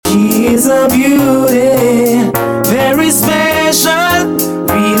She is a beauty, very special,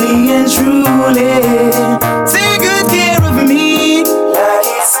 really and truly. Take good care of me, like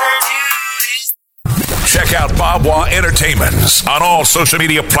it's her duty. Check out Babwa Entertainments on all social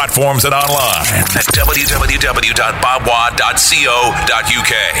media platforms and online at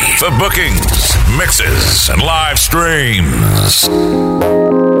www.babwa.co.uk for bookings, mixes, and live streams.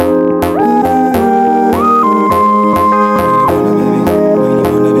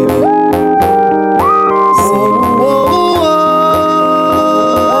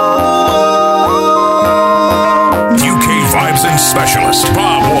 Specialist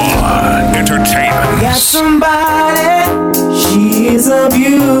Babwa Entertainment. Got somebody, she is a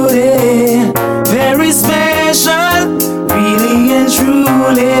beauty, very special, really and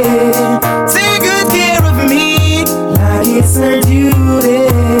truly. Take good care of me, like it's her duty.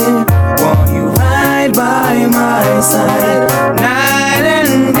 Won't you ride by my side, night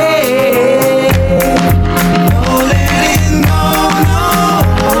and day? No letting go, no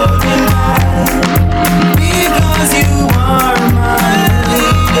holding back, because you are my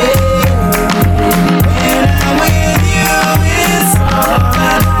lady. When I'm with you, it's all I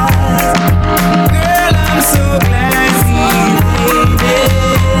got. Girl, I'm so glad we made it.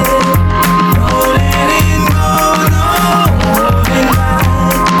 No letting go, no holding back.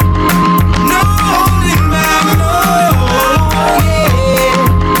 No holding back, no, yeah.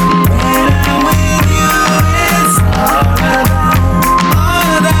 When I'm with you, it's all I got. All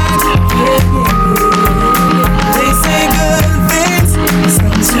of that, yeah. They say good things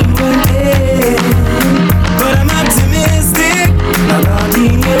come to an end, but I'm optimistic about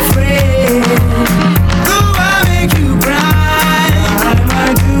being your friend. Though I make you cry, I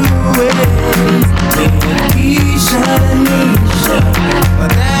might do it. Keisha,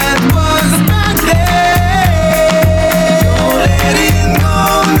 but that was back then. No letting go,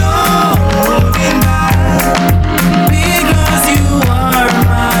 no holding back, because you are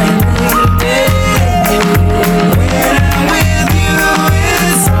my lady. When I'm with you,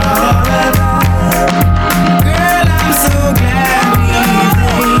 it's all I got. Girl, I'm so glad we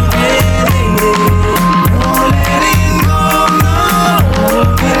made it. No letting go, no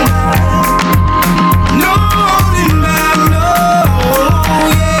holding back. No holding back, no,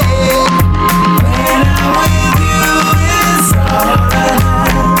 yeah. When I'm with you, it's all I got.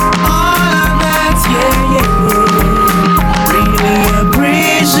 All of that, yeah, yeah. Really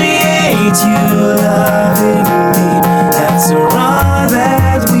appreciate you loving me after all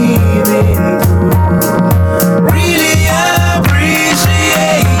that we've been through. Really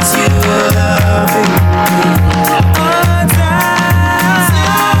appreciate you loving me all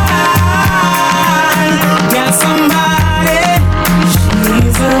time. Got somebody,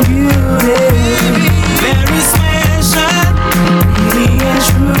 she's a beauty, very special, really and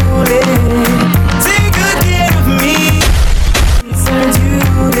truly. Take good care of me, it's her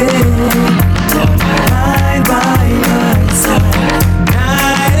duty. Won't you ride by my side,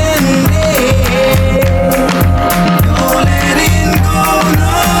 night and day? No letting go,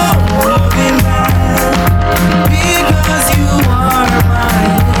 no holding back, because you are my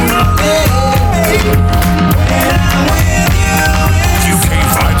lady. When I'm with you, UK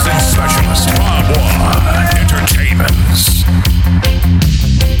Vibes and Specialist Babwa Entertainments.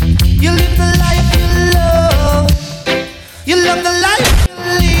 you live the life you love. You love the life you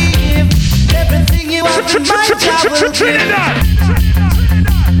live. Everything you have in mind, I will give.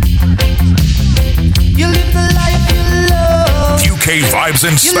 You live the life you love. UK Vibes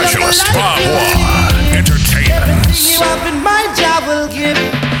and You love the Specialist life you Babwa live. Everything Entertainments. you have in mind, I will give.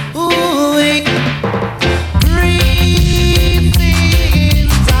 Ooh, greetings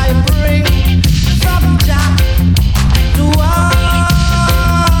I bring from Jah to all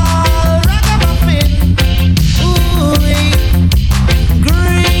ragamuffin. Ooh,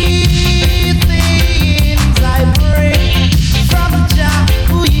 greetings I bring from Jah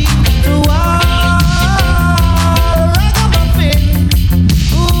to all ragamuffin.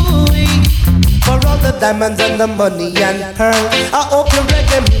 Ooh, for all the diamonds and the money and pearls, I hope your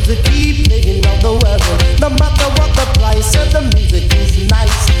reggae music keep playing around the world. No matter what the price of the music is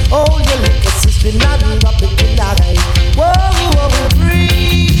nice. Oh, your little sister not drop it tonight. Whoa, whoa,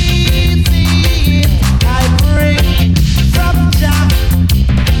 breathing I bring from Jah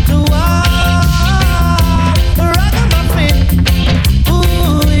to all ragamuffin.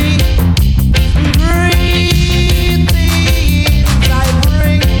 Ooh, greetings I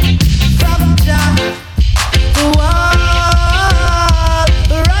bring from Jah to all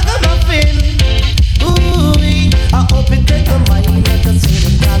ragamuffin. Ooh, I hope it take the mind and the soul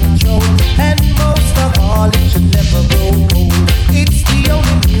in control, and most of all, it should never grow old. It's the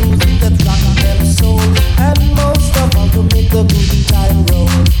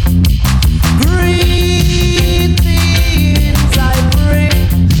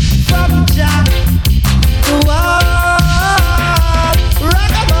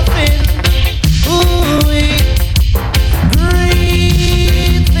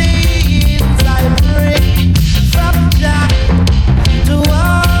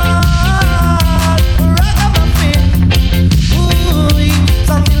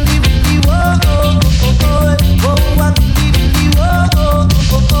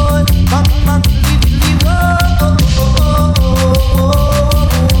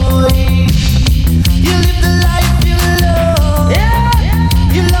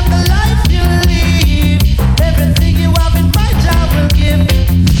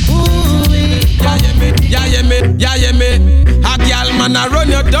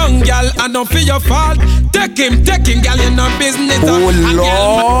I don't feel your fault. Take him, girl, you no business. Oh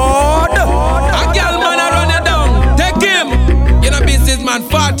Lord, a girl man I run you down. Take him. You no business man.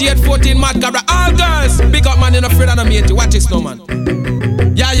 48, 14 mad cabra. All girls, big up man. You no afraid of no mate. Watch this no man.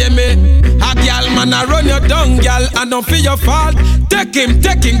 Yeah, me. A girl man I run you down, girl. I don't feel your fault. Take him,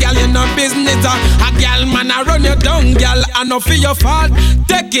 girl, you no business. A girl man I run you down, girl. I don't feel your fault.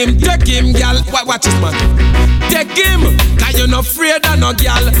 Take him, girl. Watch this man. Take him, cause you no afraid of no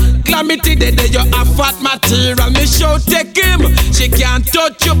girl. Calamity day you a fat material. Me show take him, she can't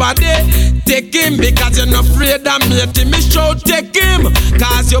touch your body. Take him because you no afraid of me. Me show take him,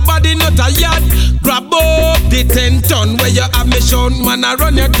 cause your body not a yard. Grab up the 10 ton where you have me shown. Man I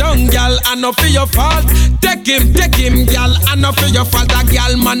run you down, girl. I no feel your fault. Take him, girl. I no feel your fault. A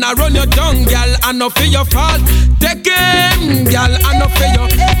girl man I run you down, girl. I no feel your fault. Take him, girl. I no feel your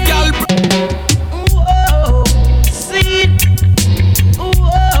girl.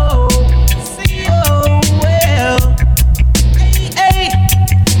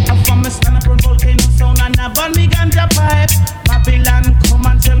 Burn me ganja pipe. Babylon come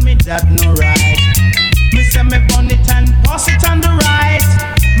and tell me that no right. Me say me burn it and pass it on the right.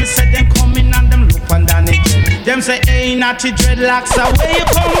 Me say them coming and them look and down it. Them say hey natty dreadlocks are where you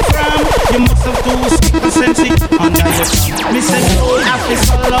come from. You must have 2% under your tongue. Me say no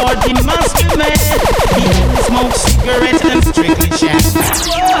officer Lord he must be made. He only smoke cigarettes and strictly shag.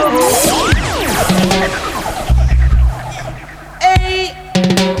 Hey.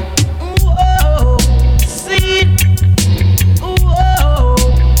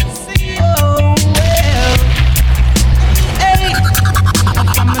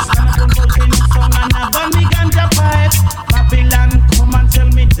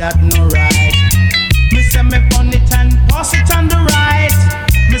 That no right. Me say me burn it and pass it on the right.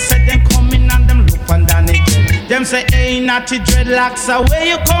 Me say them coming and them look and down it. Them say hey natty dreadlocks are where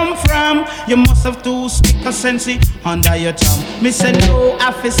you come from. You must have 2 stick of sense under your tongue. Me say no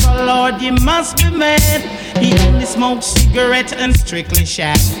officer Lord you must be made. He only smokes cigarette and strictly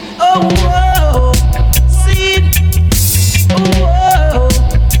shag. Oh whoa, see. Oh whoa,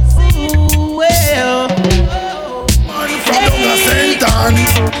 well. Sing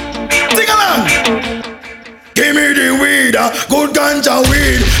along. Give me the weed, good ganja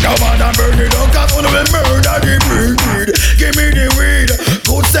weed. Now man burn it up, cause one of them murder the breed. Give me the weed,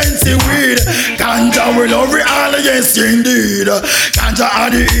 good sensey weed. Ganja will love it all, yes indeed. Ganja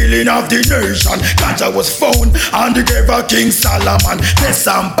are the healing of the nation. Ganja was found on the grave of King Solomon. Test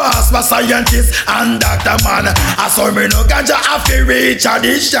and pass by scientists and Dr. Man. I saw me no ganja after reach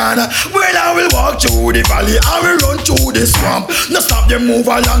addition. Well I will walk through the valley, I will run through the swamp. No stop them move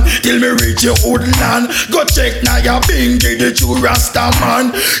along till me reach your woodland. Go check now your bingy, the true Rasta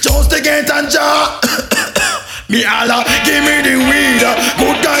man. Just to get and jar. Me Allah, give me the weed,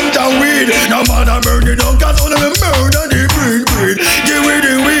 good ganja weed. No matter burn it down, cause all of them murder the breed. Give me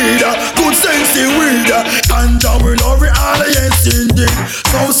the weed, good sensey weed. Ganja will love it all, yes indeed.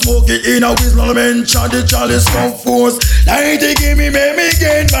 Some smoke it in a whistle, mention the chalice come force. Light it give me, make me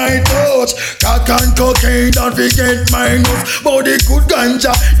get my touch. Crack and cocaine, don't forget minus. But the good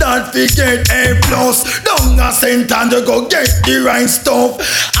ganja, don't forget A+. Don't a cent and go get the right stuff.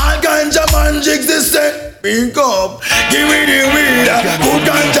 All ganja man jigs is set. Pick up, give me the weed, good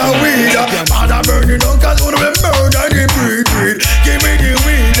ganja weed. Father burn it down, cause one of them murder the breed. Give me the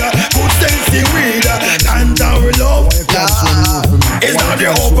weed, good sensey weed. Ganja we love. It's not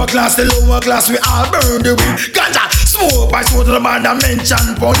the upper class, the lower class, we all burn the weed. Ganja, smoke by smoke to the man that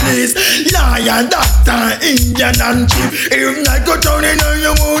mention police. Lion, doctor, Indian and chief. If not go down in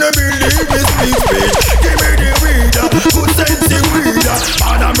you wanna believe this speech. Give me the weed, good sensey weed.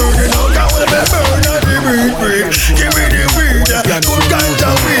 Father burn it down, cause one of them murder the breed. Give me the weed, good ganja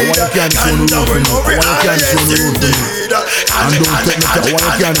weed. Ganja will love it, yes indeed. And don't take no cat, why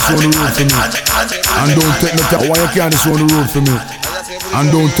you can't show the road for me? And don't take no cat, why you can't show the road for me? And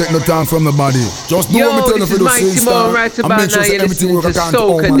don't take no time from the body. Just do what me tell you for the same star. Right and make sure that everything work according to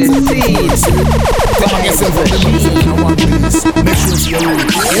all soak man. the Yourself from the music in one place. Make sure you're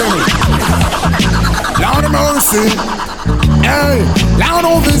right. Hear me? Lord of mercy. Hey, Lord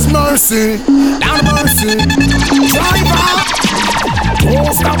of His mercy. Lord of mercy. Driver.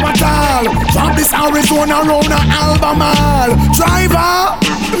 Don't stop at all. Drop this Arizona round a Albemarle. Driver,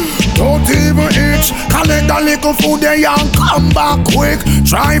 don't even itch. Collect a little food there and come back quick.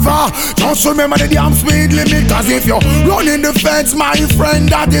 Driver, just remember the damn speed limit. Cause if you're running the fence, my friend,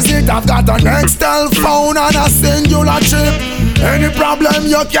 that is it. I've got an Nextel phone and a singular chip. Any problem,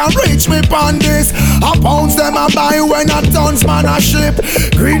 you can reach me on this. A pounds them a buy when a tons man a ship.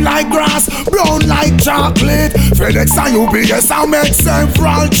 Green like grass, brown like chocolate. FedEx and UPS I make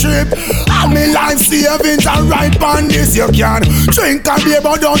several trip. And me life savings and right on this. You can drink and beer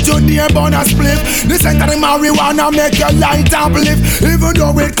but don't you dare burn a split. This ain't the marijuana make your light uplift. Even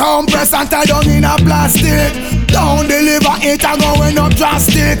though it compress and tie down in a plastic. Don't deliver it and going up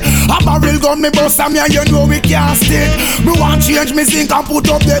drastic. A barrel gun me bust and me and you know we can't stick. Me want change me zinc and put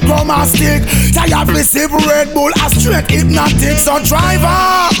up the chroma stick. Tired me sip Red Bull a straight hypnotic. So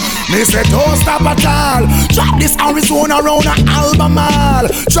driver, me say don't stop at all. Drop this Arizona round a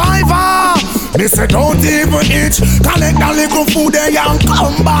Albemarle. Driver, me say don't even itch. Collect that little food there and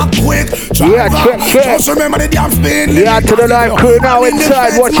come back quick. Driver, yeah, check. Just remember the damn speed. Yeah, to the live crew now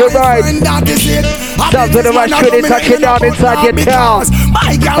inside, watch your ride. Stop to the right Trini, touch it down inside your town.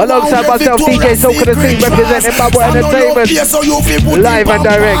 Alongside myself, DJ Soca the Scene, representing my boy Entertainment. Live and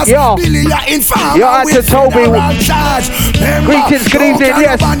direct, yo. Yo, out to Toby. Greetings, good evening,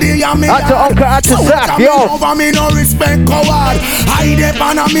 yes. Out to Uncle, out to Zach, yo.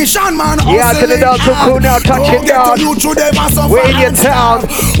 Yeah, out to the dancehall crew now, touch it down. We're in your town.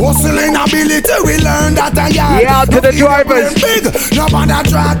 Yeah, out to the drivers.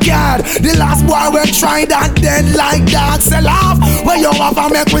 The last boy will try that dead like that. Sell off where you have a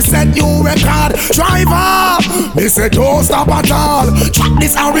make we set new record. Driver, me say don't stop at all. Track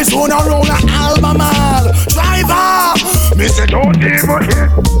this Arizona round a Albemarle. Driver, me say don't even hit.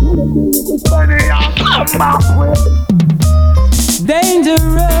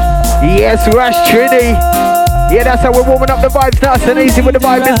 Dangerous. Yes, Rash Trini. Yeah, that's how we're warming up the vibes nice and easy with the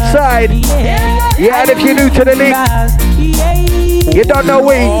vibe inside. Yeah, and if you're new to the link, you don't know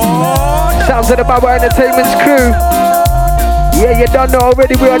we. Sounds of the Baba Entertainment's crew. Yeah, you don't know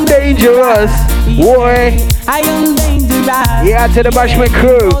already, we are dangerous. Boy. I am dangerous. Yeah, to the Bashman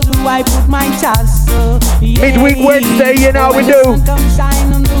crew. Midweek Wednesday, you know how we do.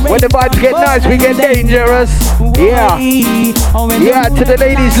 When the vibes get nice, we get dangerous. Yeah. Yeah, to the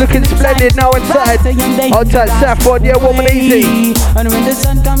ladies looking splendid now inside. Outside Saffron, yeah, woman easy. And when the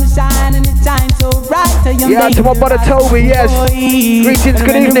sun comes shining, it shines so bright. Yeah, to my brother Toby, yes. Greetings,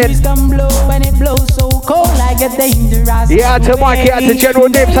 good evening. When it blows so cold, I get dangerous. Yeah, to Mikey, out to General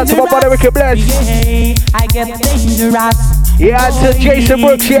Nips, out to my brother Ricky Bless. I get dangerous. Yeah, out to Jason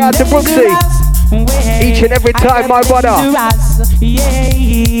Brooks, yeah, out to Brooksy. Each and every time, my brother. Yeah.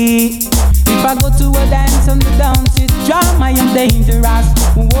 If I go to a dance on the dance drum, I am dangerous.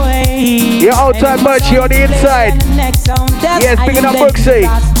 You're outside Merchie on the inside. Yes, picking up Brooksy.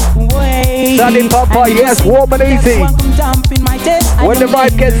 Sunny Papa, yes, warm and easy. When the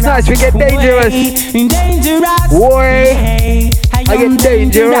vibe gets nice, we get dangerous. Boy, I get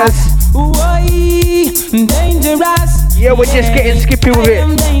dangerous. Yeah, we're just getting skippy with it.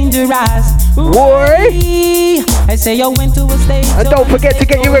 Boy, I say I went to a stage. And don't forget to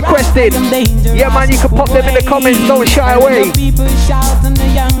get you requested. Yeah, man, you can pop them in the comments. Don't shy away.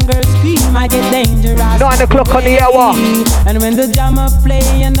 9 o'clock on the hour. And when the drummer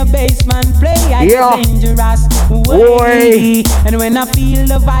play and the bassman play, I get dangerous. Boy. And when I feel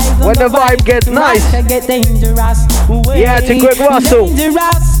the vibe, when the vibe gets nice, I get dangerous. Yeah, to Greg Russell.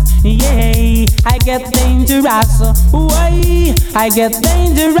 Dangerous. Yeah, I get dangerous. I get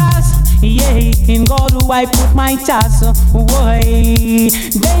dangerous. Yeah, in God do I put my trust.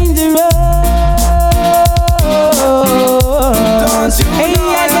 Dangerous. Don't you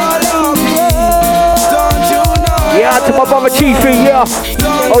know I love you? Don't you know? Yeah, to my brother Chiefy, yeah.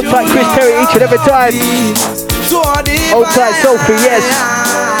 Old tight Chris Terry each and every time. Old tight Sophie, yes.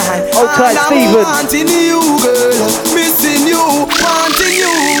 Old tight Steven. Wanting you, girl. Missing you, wanting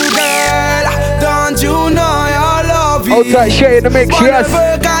you, girl. Don't you know I love you? Old tight Shay in the mix, yes.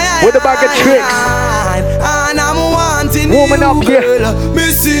 With a bag of tricks. And I'm wanting warming you, up, yeah. Girl.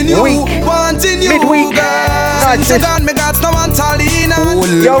 Missing you, wanting you, midweek. Nice.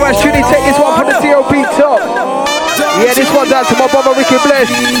 Yo, Rash Trini, take this one for the COP top. Yeah, this one's out to my brother Ricky Bless.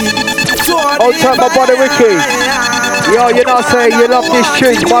 Old time, my brother Ricky. Yo, you know, say you love this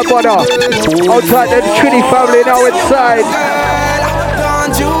tune, my brother. Old time, the Trini family now inside.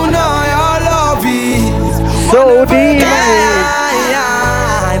 Don't you know your love is so deep?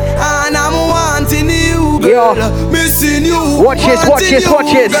 And I'm wanting you, girl. Missing you. Watch this, watch this,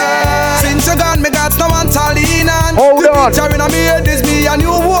 watch this. Since you gone, me got no one to lean on. Hold on.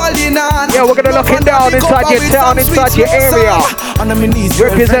 Yeah, we're gonna lock it down inside your town, inside your area.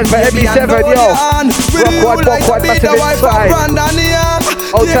 Represent for MB7, yo. Rock quite massive inside.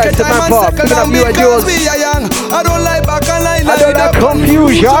 Outside to my pop, picking up you and yours. I don't like back and line. I don't like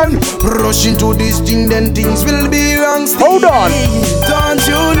confusion. Rush into this thing, then things will be wrong. Hold on. Don't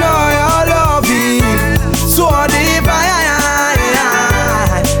you know your love is?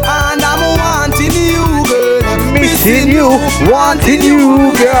 missing you, wanting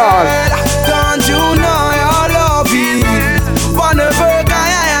you, girl. Don't you know your love is wonderful,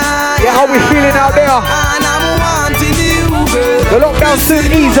 Yeah, how we feeling out there? and I'm wanting you, girl. The lockdown soon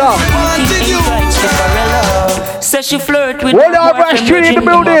ease up. Wanting you. Says she flirt with What up, Rash Trini in the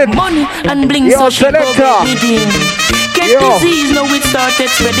building? Money and bling, Yo, so she go selector. get it in. Get disease, now it started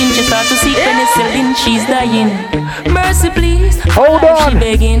spreading. She start to see penicillin, she's dying. Mercy, please. Hold on. She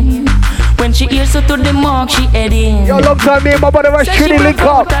begging. When she hears her to the mark, she heading. Yo, long time me and my brother Rash Says she Trini link broke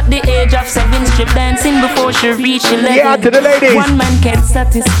up. out at the age of 7, strip dancing before she reach 11. Yeah, to the ladies. One man can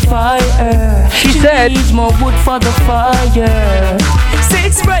satisfy her. She said needs more wood for the fire.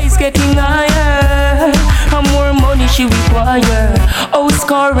 Sex price getting higher. And more money she require. Oh,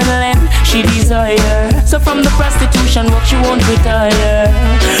 scoring land she desire. So from the prostitution work she won't retire.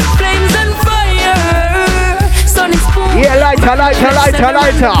 Flames and fire. Sun is boom. Yeah,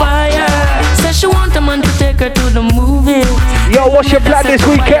 lighter. Says she want a man to take her to the movies. Yo, what's your plan this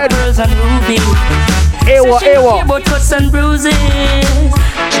weekend? Ewa. About cuts and bruises.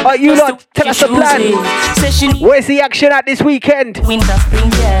 You lot, tell us the plan. Where's the action at this weekend? Winter,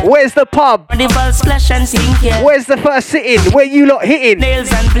 spring, yeah. Where's the pub? Carnival splash and sink, yeah. Where's the first sitting? Where you lot hitting?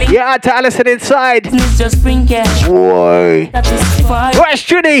 Nails and blink. Yeah, out to Alison inside. It's just spring, yeah. Boy. That is fire. Where's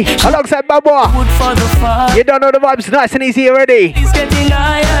Trini? Alongside Baba. Wood for the fire. You don't know the vibes, nice and easy already. It's getting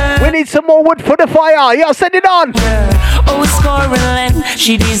higher. We need some more wood for the fire. Yo, send it on. Oh, scoring land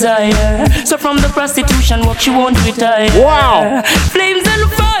she desire. So from the prostitution work she won't retire. Wow. Flames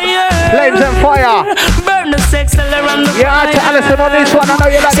and fire. Flames and fire. Burn the sex all around the Yeah, out to Alison on this one. I know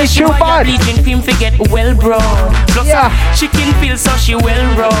you like this tune, bud. Bleaching cream forget well brown. Plus Yeah. chicken feel so she well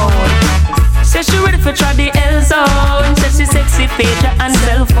round. Says she ready for try the L zone. Says she sexy page and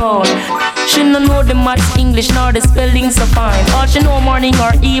cell phone. She don't know the maths, English nor the spelling so fine. All she know morning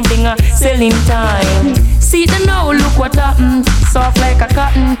or evening selling time. See the now, look what happened. Soft like a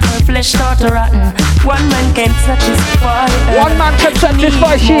cotton, her flesh start to rotten. One man can satisfy her. One man can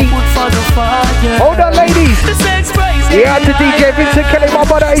satisfy she. For the fire. Hold on, ladies. The sex price. Yeah, to DJ Vincent Kelly, my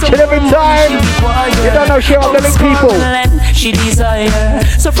brother, each and every time. You don't know she on the link people. She desire.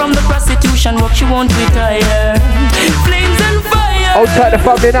 So from the prostitution work she won't retire. Flames and fire. Outside the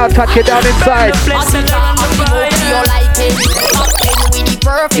family now, touch it down inside.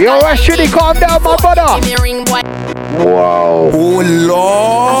 Yo, Rash Trini, calm down, my brother. Wow. Oh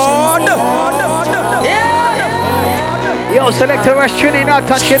Lord. Yo, Selector Rash Trini now,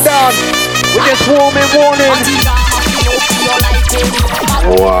 touch it down. We're just warning.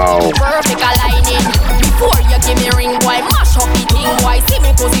 Wow. Perfect aligning. Before you give me ring, boy, mash up the thing, boy. See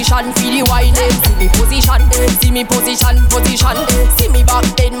me position, feel the whining. See me position. See me back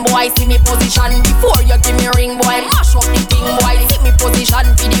then, boy. See me position. Before you give me ring, boy, mash up the thing, boy. See me position,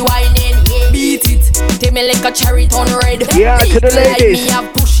 feel the whining. Yeah. Beat it, take me like a cherry turn red. Yeah, to the ladies. Like me have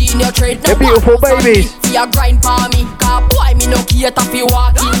push in your tread. The beautiful babies. You grind for me, cause boy me no cater fi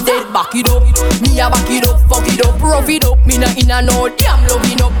walking dead. Back it up, me a back it up, fuck it up, rough it up. Me no in a no damn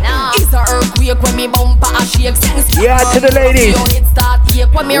loving up. It's a earthquake when me bumper a shake. Yeah, to the ladies. Your head start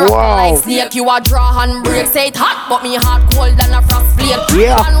ache when me rock Wow. like snake. You a draw hand break, say it hot, but me hot cold than a frost flake.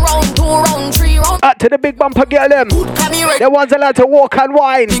 Yeah. 1 round, 2 round, 3 round. Up to the big bumper, get them. Come here, The ones that like to walk and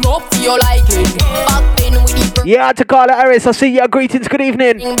whine. ring up for you like it. Back then with the Yeah, to Carla Harris, I see you. Greetings, good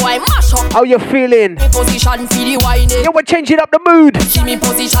evening. boy mash up. How you feeling? Me position for the whining. Yeah, we're changing up the mood. See me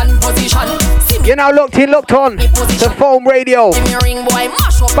position. See me You're now locked on to Foam Radio. give me ring, boy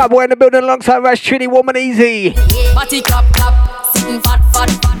mash up. Bad boy in the building alongside Rash Trini, Woman Easy. Body clap, sitting fat,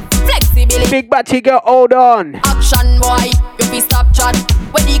 flexibility. Big batty girl, hold on. Action, boy, you fi stop chat.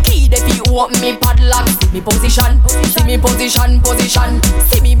 When the key, they fi open me padlock. See me position. See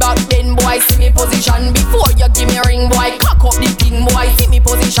me back then, boy, see me position. Before you give me ring, boy, cock up the thing, boy. See me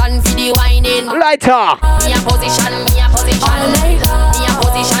position, for the whining. Lighter. Me a position. Me a position. All night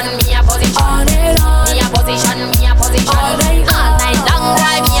long,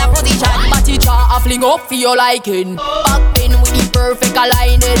 boy, me a position. Batty jaw a fling up for your liking. Back then with the perfect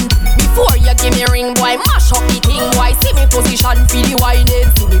aligning. Before you give me ring, boy, mash up the thing, boy. See me position, feel the whining.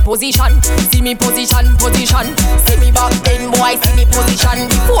 See me position. See me back then, boy, see me position.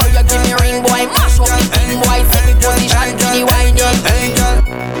 Before you give me ring, boy, mash up the thing, boy. See me position, feel the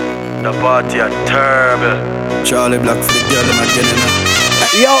whining. The party are terrible. Charlie Black for the girl, I'm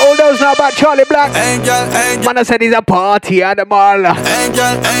getting Yo, all those know about Charlie Black. Angel. Man, I said he's a party animal.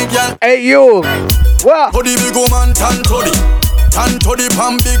 Angel. Hey, you. What? To the big woman, tan to the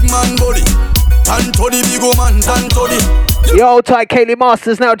pan big man body. Tan to the big woman, tan to the. Yo, tight Kaylee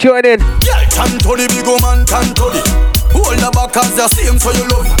Masters now joining. Yeah, tan to the big woman, tan to the. Hold the back as the same so you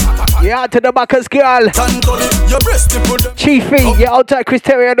love it. Yeah, to the Buckers girl. Tantoli, your breast nipple. Chiefy, yeah, out to Chris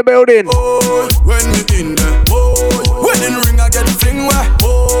Terry in the building. Oh, when me in there, oh, wedding ring I get fling where.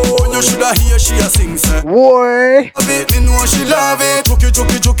 Oh, you shoulda hear she a sing say. Boy. Me know she love it.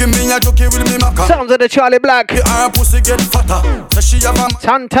 Chucky, me a chucky with me maca. Sounds of the Charlie Black. Her pussy get fatter. So she have a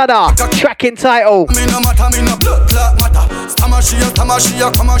Tantada, tracking title. Me no matter, me no blood clot matter. Stammer she a, come on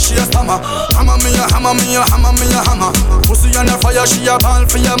she a stammer. Hammer me a hammer. Pussy on the fire, she a ball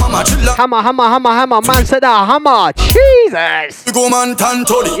for your mama. Hammer, man said that hammer. Jesus. Big man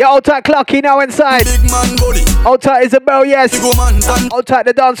Tantoli. Yeah, out to Clocky now inside. Big man body. Out to Isabel, yes. Big man Tantoli. Out to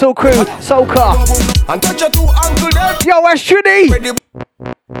the dancehall crew, Soca. And touch your two uncle them. Yo, where's Trini?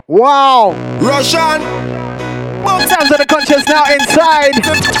 Wow. Russian. Sounds of the conscience now inside.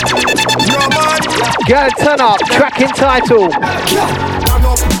 No man. Girl, turn up. Tracking title. Turn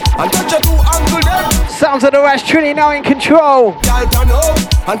up. And touch your two uncle them. Sounds of the Rash Trini now in control. Girl, turn up.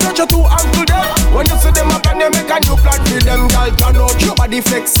 And touch your two uncle them. When you see them up and they make a new plan for them. Girl, turn up. Your body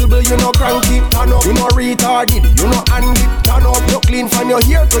flexible, you know cranky. Turn up. You know retarded, you know handy. Turn up. You clean from your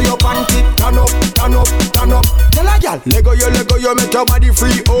hair to your panty. Turn up. Tell a girl, Lego, you make your body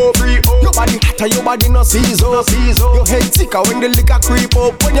free, oh. Your body hotter, your body no season. Your head sicker when the liquor creep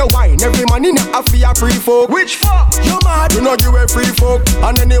up. When you wine, every man in a fear free folk. Which fuck? You mad? You know you a free folk.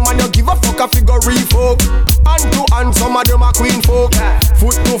 And any man you give a fuck a figure folk. Hand to hand, some of them are queen folk.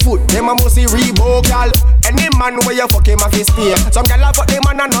 Foot to foot, them a must see Reebok, y'all. Any man where you fuck him a fist fear. Some gal a fuck them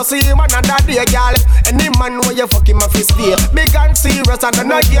and not see him another day, y'all. Any man where you fuck him a fist fear. Big and serious and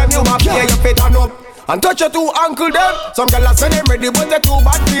not game you a play. You fit turn up. And touch your two uncle them. Some gyal say them ready, but they too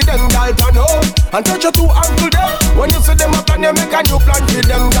bad for them. Gyal turn up. And touch your two uncle them. When you see them up and you make a new plan for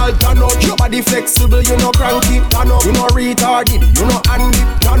them. Gyal turn up. Your body flexible, you know cranky. Turn up. You know retarded, you know handy.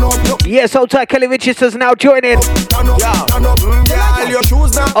 Turn up. Yes, old tight Kelly Richardson's now joining. Turn up. Turn up. Gyal, your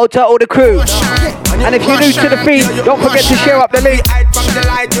shoes now. Old tight all the crew. And if you're new to the feed, don't forget to share up the link.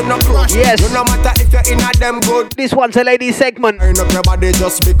 Yes. No matter if you're in a them good. This one's a lady segment. Your body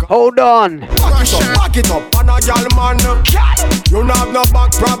just because. Hold on. Back it up, and a y'all man. You no have no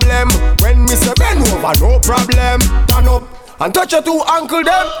back problem. When me say bend over, no problem. Turn up and touch your two uncle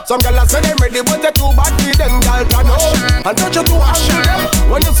them. Some gyal say them ready, but they too bad for them. Gyal turn up and touch your two uncle them.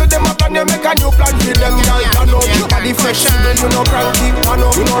 When you see them up and you make a new plan for them. Gyal turn up. Your body flexible, you know cranky. Turn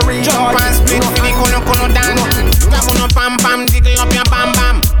up, you know retarded. Jump and split for the colo dan. Grab on pam pam, tickle up your bam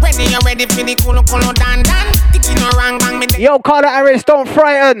bam. Ready, you ready for the colo dan. Yo, Carter Harris, don't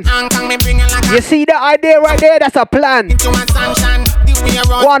frighten. You see that idea right there? That's a plan.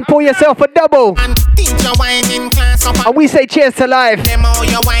 One, pull yourself a double. And we say cheers to life.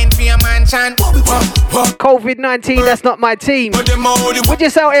 COVID-19, that's not my team. We're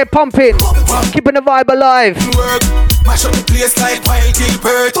just out here pumping, keeping the vibe alive.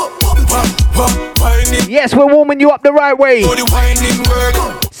 Yes, we're warming you up the right way.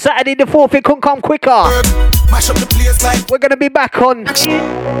 Saturday the 4th, it couldn't come quicker. We're gonna be back on.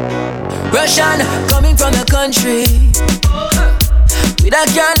 Russian coming from the country with a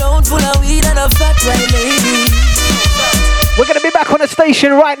gallon full of weed and a fat white lady. We're gonna be back on a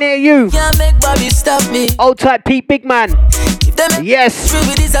station right near you. Can't make Bobby stop me. Old type Pete Big Man. Yes.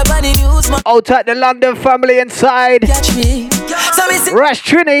 Old type the London family inside. Catch me. Rash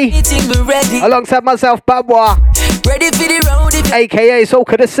Trini. Alongside myself, Babwa. Ready for the road, AKA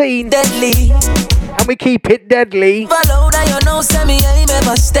Soca the Scene. Deadly. And we keep it deadly. Follow that you know, send me, I'm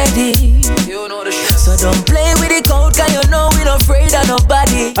ever steady. You know the shit. So don't play with the code, cause you know we not afraid of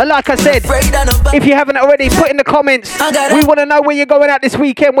nobody. And like I said, if you haven't already, put in the comments. We want to know where you're going out this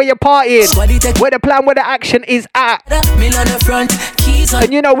weekend, where you're partying, where the plan, where the action is at.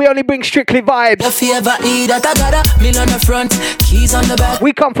 And you know we only bring strictly vibes. If you ever eat that, I got a mill on the front, keys on the back.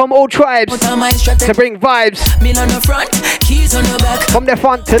 We come from all tribes to bring vibes. Mill on the front, keys on the back. From the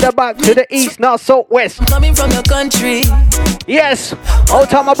front to the back, to the east, north, south, west. Coming from the country. Yes, all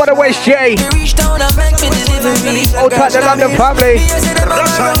time about the West J. All time the London family.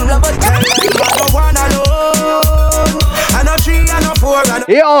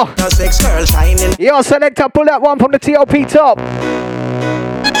 Yo, selector, pull that one from the TOP top.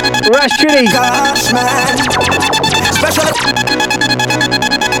 Rash Trini.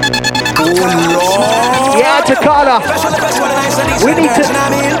 Yeah, Takala. We need to.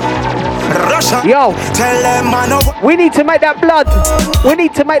 Yo, we need to make that blood. We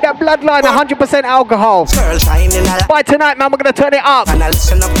need to make that bloodline 100% alcohol. By tonight, man, we're gonna turn it up.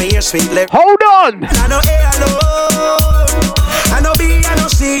 Hold on. I know B, I know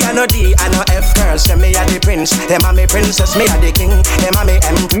C, I know D, I know F girls. Say me a the prince, them a me princess, me a the king. Them a me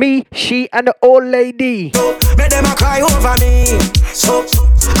emperor. Me, she, and the old lady. Make them a cry over me. So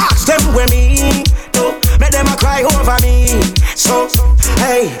ask them where me. Make them a cry over me. So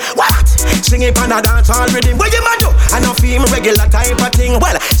hey, what? Sing it on a dance hall rhythm. What you ma do? I know feel me regular type of thing.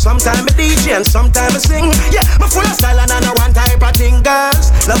 Well, sometimes I DJ and sometimes I sing. Yeah, me full of style and I know one type of thing.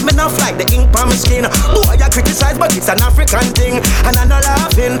 Girls love me enough like the ink on my skin. Boy, I criticize, but it's an African thing. And I no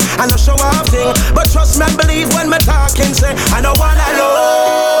laughing, I no show off thing. But trust me, believe when me talking. Say I no one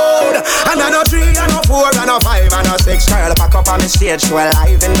alone. And I no 3, I no 4, I no 5, I no 6. Girl, pack up on the stage, show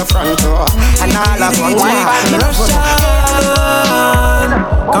live in the front row. And all of one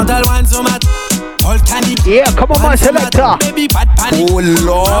quand elle wine sur ma volcanique. Yeah, come on, my selector. Baby, pas de panique. Oh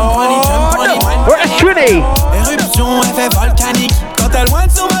Lord. Where's Trini? Éruption, elle fait volcanique. Quand elle wine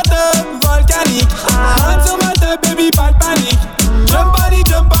sur ma tête, volcanique. Wine sur ma tête, baby, pas de panique. Jump on it,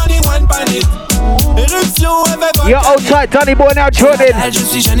 wine on it. Éruption, elle fait volcanique. Yo, outside, Danny boy now, Jordan.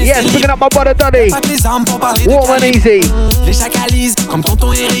 Yes, picking up my brother, Danny. Warm and easy. Les chacalises, comme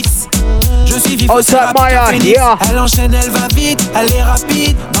tonton Erix. Je suis vif outside Maya, yeah. Elle enchaîne, elle va vite, elle est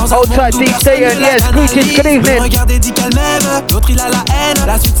rapide. Dans un outside monde où Station, yes, greetings, good evening. Regardez, dit qu'elle m'aime, l'autre il a la haine.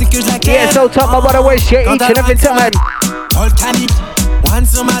 La suite c'est que je la ken. Yes, outside my brother, West, yeah, each and every time. Volcanique, one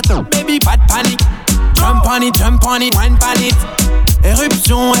sur ma tête, baby, pas de panique. Jump on it, wine on it.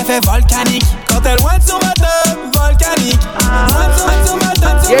 Éruption, elle fait volcanique. Quand elle wine sur ma tête, volcanique. Wine sur ma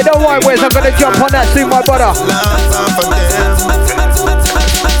tête. Yeah, don't worry, Wes, I'm gonna jump on that soon, my brother.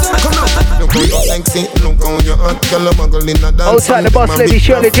 Outside the boss lady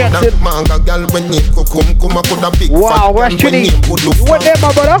Shirley Jackson. Wow, where's Trini? What there,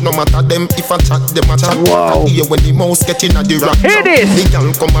 my brother? No matter them if I chat them a chat. Wow. Here when the mouse get in a the rock. Here it is. The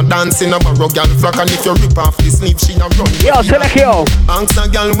girl come and dance in a barrow girl flock, and if you rip off the sleeve she a run. Yo, select yo. Ask a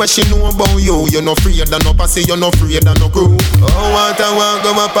girl what she know about you. You no afraid of no pussy, you no afraid of no crew. Oh, what I want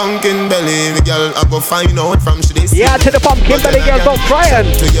go my pumpkin belly. The girl I go find out from she this. Yeah, to the pumpkin belly girl, don't cry.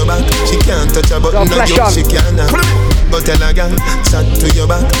 To your back, she can't touch a button. Flash on. She can't. But tell a girl, chat to your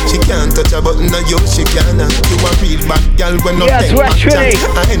back. She can't touch a button. You she can't. You a real bad girl when no take back chat.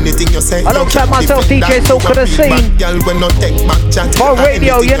 Anything you say. Alongside myself, DJ So could have seen. Girl when no take back chat. For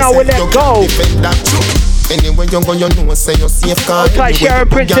radio, you know we let go. Anyway you go, you know say you're safe. Okay, Sharon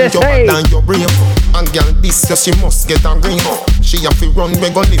Princess, hey. And girl this so she must get a ring. She have to run, we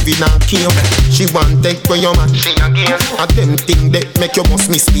go live in a cave. She want take where your man she again. A them thing that make you must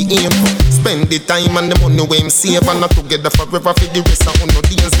miss the aim. Spend the time and the money we save, and not together forever for the rest of no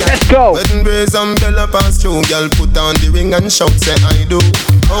days. Let's go. Wedding brace and bella pass through. Girl put on the ring and shout say I do.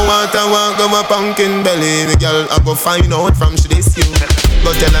 Oh what I want go my pumpkin belly. The girl I go find out from she this you.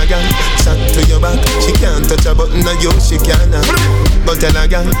 But tell a girl, chat to your back. She can't touch a button of you, she can't. But tell a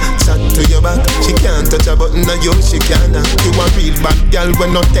girl, chat to your back. She can't touch a button of you, she can't. You a real bad girl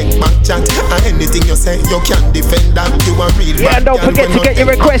when no take back chat. And anything you say, you can't defend that. You a real yeah, bad and don't forget to get your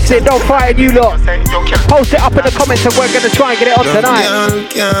requests in. Don't fight you lot. Post it up in the comments and we're gonna try and get it on tonight. Girl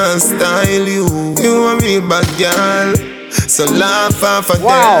can't style you. You a real bad girl. So laugh off of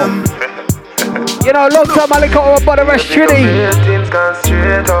them. You know, long time I look at my rest Trini.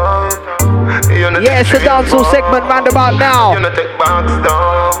 Yeah, it's a dancehall segment round about now.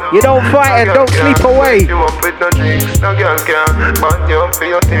 You don't fight and don't sleep away.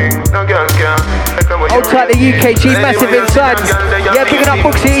 Outside the UKG, massive inside. Yeah, picking up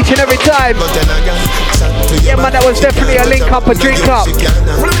Booksy each and every time. Yeah, man, that was definitely a link up, a drink up.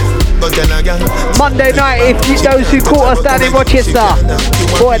 Monday night, if you, those who caught us down in Rochester,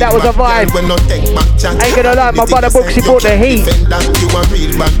 boy, that was a vibe. Ain't gonna lie, my brother Booksy brought the heat.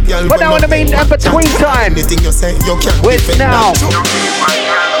 But now in the mean and between time, with now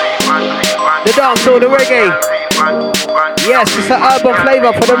the dancehall, the reggae. Yes, it's an urban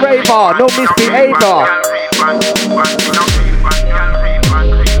flavour for the raver, no misbehaviour.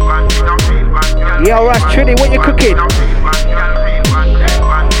 Yeah, alright, Trini, what you cooking?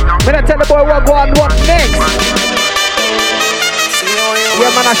 When I tell the boy what next? Yeah,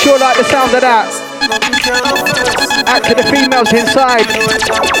 man, I sure like the sound of that. Out to the females inside.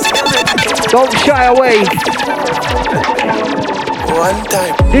 Don't shy away. One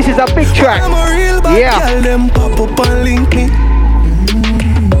time. This is a big track. Yeah. Them pop up and link me.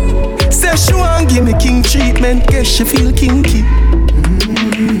 Say she want give me king treatment, guess she feel kinky.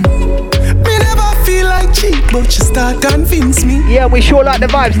 Me never feel like cheap, but she start convince me. Yeah, we sure like the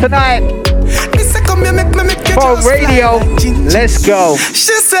vibes tonight. Me say come here, make you from radio. Like let's go.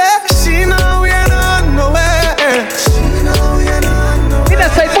 She say she know we ain't on nowhere. She know we ain't on nowhere. Me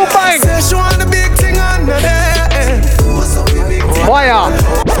not say boom bang. Say she want the big thing on the there. Fire.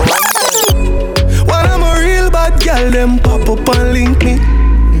 When I'm a real bad girl, them pop up and link me.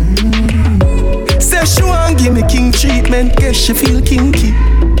 treatment, guess she feel kinky.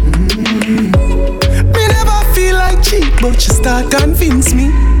 Me never feel like cheap, but she start convince me.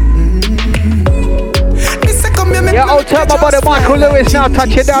 Yeah, I'll tell my buddy Michael Lewis now,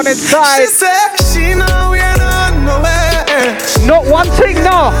 touch it down inside. She said she know we are on nowhere. Not one thing,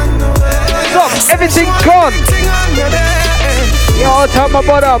 no. Stop, everything gone. Yeah, I'll tell my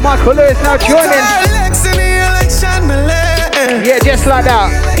brother Michael Lewis now joining. Yeah, just like that.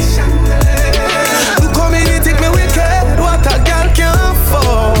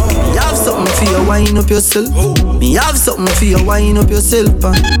 Me have something for you, wind up yourself. Me have something for you, wind up yourself.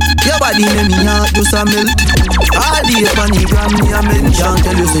 Your body make me heart just a melt. All the up on the gram, me a mention.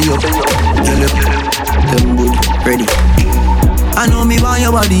 Tell you say you them good, ready. I know me want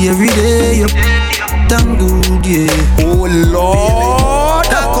your body every day. You damn good, yeah. Oh Lord,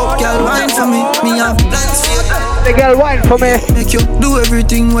 that cup girl wine for me. Me have plans for you. The girl wine for me. Make you do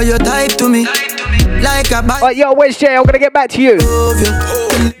everything where you type to me. Like a bike. Yo, where's Jay? I'm gonna get back to you.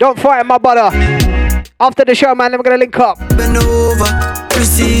 Don't fight my brother. After the show, man, I'm gonna link up. Bend over,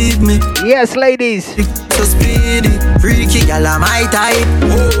 receive me. Yes, ladies. So speedy, freaky, girl, I'm my type.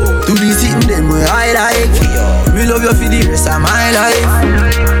 Do this in them where I like. Me love you for the rest of my life.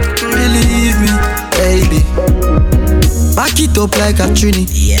 Believe me, baby. Back it up like a Trini.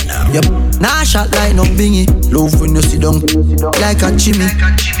 Yep. Nah shot like no bingy. Love when you sit down like a chimney.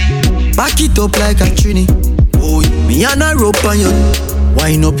 Back it up like a Trini. Oh, me and a rope on you.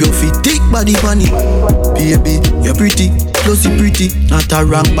 Wind up your feet, thick body funny. Baby, you're pretty, closey pretty. Not a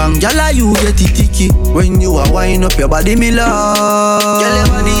wrong bang, gyal, you get it ticky. When you are wind up your body, me love. Gyal, your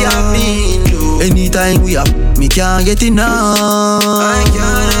body have me. Anytime we up, me can't get enough. I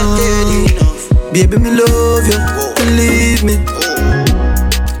can't get enough. Baby, me love you, believe me.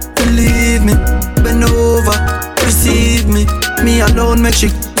 Believe me, bend over, receive me. Me alone make she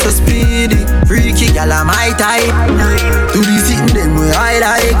so speedy. Freaky, girl, I'm my type. Do the thing them where I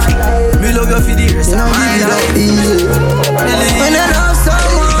like. Me love you for the rest of my life. When I love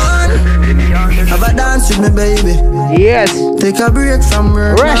someone, have a dance with me, baby. Yes. Take a break from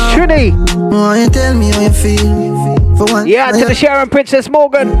work. Rest, Trini. Why you tell me how you feel? For one. Yeah, to the Sharon Princess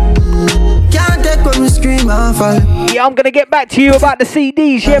Morgan. Can't take when we scream and fall. Yeah, I'm gonna get back to you about the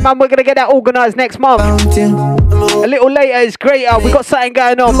CDs. Yeah, man, we're gonna get that organised next month. A little later is greater. We got something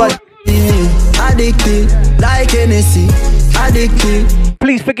going on, but addicted like Hennessy. Addicted.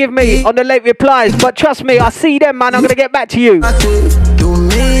 Please forgive me on the late replies, but trust me, I see them, man. I'm gonna get back to you. To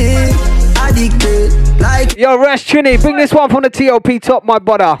me, addicted like. Yo, Rash Trini, bring this one from the TOP top, my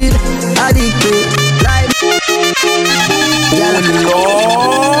brother. Addicted like.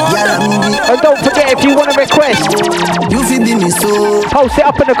 And don't forget, if you want to request, you feel me so. Post it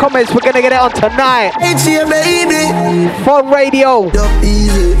up in the comments. We're gonna get it on tonight. It's here, baby. Fun radio.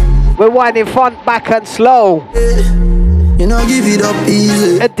 We're winding front, back, and slow. You know, give it up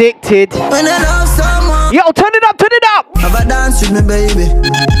easy. Addicted. When I love someone, yo, turn it up, turn it up. Have a dance with me, baby.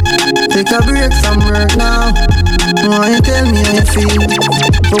 Take a break from work now. Why you tell me how you feel?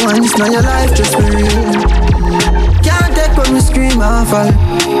 For once, now your life just for real. Can't take when we scream and fall.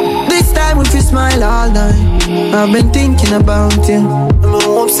 This time if you smile all night. I've been thinking about you. I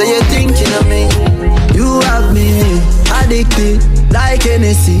hope so you're thinking of me. You have me addicted like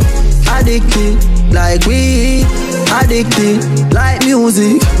Hennessy. Addicted like weed. Addicted like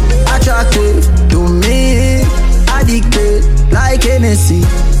music. Attracted to me. Addicted like Hennessy.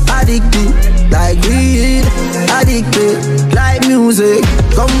 Addicted like weed. Addicted like music.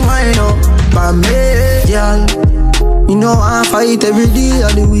 Come wind up for me, girl. You know I fight every day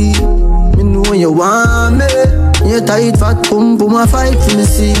of the week. Me know you want me. You tight fat pum pum I fight for me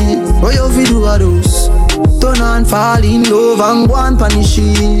see. What you fi do a those? Turn on fall in love and go and punish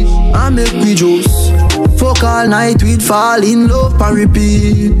it. I make me juice. Fuck all night we'd fall in love and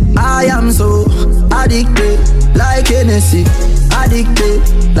repeat. I am so addicted like Hennessy. Addicted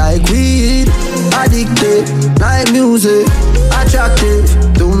like weed. Addicted like music. Attracted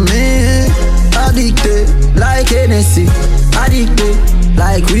to me. Addicted like Hennessy. Addicted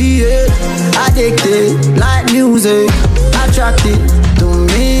like weed. Addicted like music. Attracted to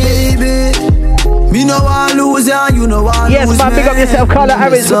me, baby. Me no want lose ya, you know I lose. Yes, man, big up yourself, Carla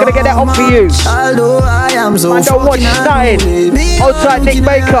Harris. We're gonna get that on for you. Although I am so man, don't watch nothing. Outside Nick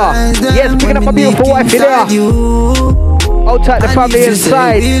Baker. Yes, picking up my beautiful wife there. Outside the family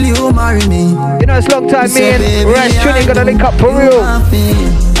inside. You know it's long time me and Rash Trini gonna link up for real.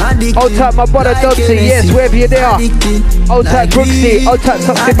 Outside my brother Dodgy, yes, wherever you're there. Outside Brooksy, outside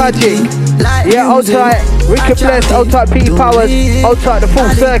Toxic Magic. Yeah, outside Ricky Bless, outside P Powers, outside the full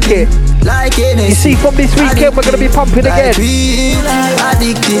circuit. You see, from this weekend we're gonna be pumping again.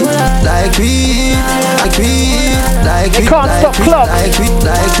 Addicted, like weed, like weed, like They can't stop clock.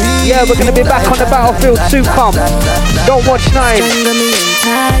 Yeah, we're gonna be back on the battlefield soon. Come. Don't watch 9.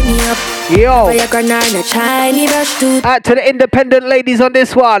 Yo. Out to the independent ladies on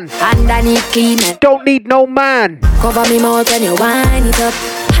this one. Don't need no man. Cover me mouth when you wind it up.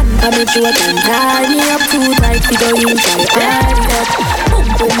 Hand on me throat and tie me up. Too tight to go in, try it up. Boom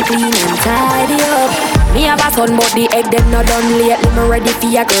boom clean and tidy up. Me have a son but the egg them not done lately. Me ready for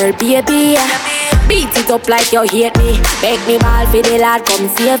your girl baby. Beat it up like you hate me. Make me ball for the lad, come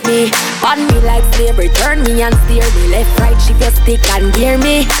save me. On me like slavery, turn me and steer me. Left, right, shift your stick and gear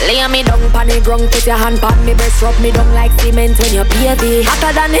me. Lay me down pan the ground, put your hand pan me breast, rub me down like cement when you baby.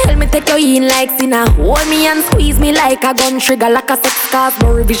 Hotter than hell, me take you in like sinner. Hold me and squeeze me like a gun trigger, like a sex cause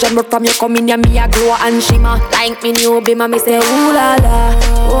no revision. But from you come in, me a glow and shimmer. Like me new bimmer, me say ooh la la,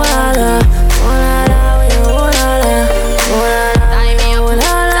 ooh la la, ooh la la, ooh la la, ooh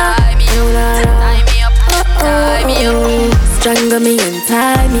la la. Strangle me and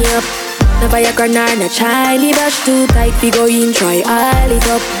tie me up. Never your granard, no Charlie brush too tight. We go in, try all it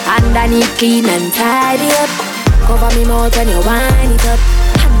up. Underneath clean and tidy up. Cover me mouth when you wind it up.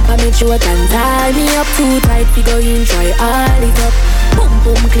 Hand on me throat and tie me up too tight. We go in, try all it up. Boom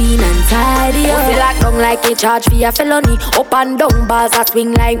boom clean and tidy up. Feel like down like a charge for a felony. Up and down bars that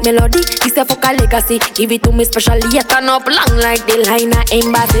swing like melody. This a fuck a legacy. Give it to me specially. You turn up long like the line of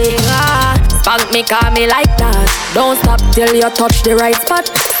embassy. Spank me, call me like that. Don't stop till you touch the right spot.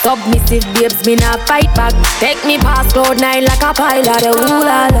 Submissive babes, me not fight back. Take me past cloud 9 like a pilot. Ooh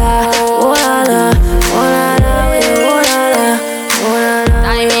la la, ooh la la, ooh la la, ooh la la, ooh la la.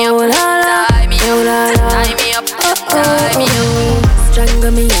 Tie me up, tie me up, tie me up, tie me up.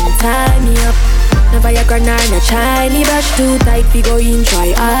 Strangle me and tie me up. Never your granard, no Charlie brush too tight. We go in, try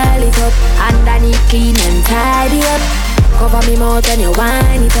all it up. Underneath clean and tidy up. Cover me mouth when you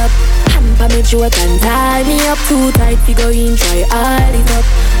wind it up. Hand on me throat and tie me up too tight. We go in, try all it up.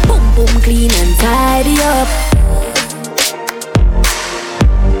 Boom boom clean and tidy up.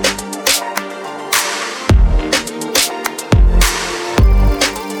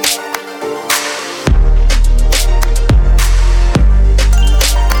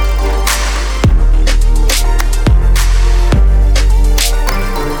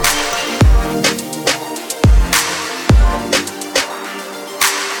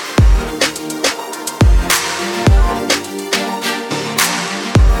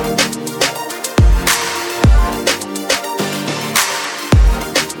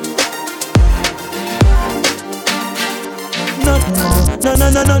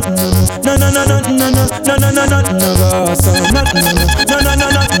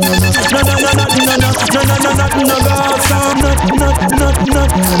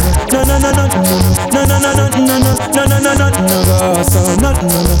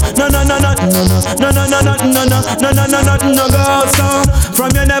 From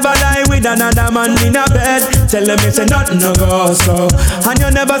you never lie with another man in a bed. Tell them it's a nothing no go so. And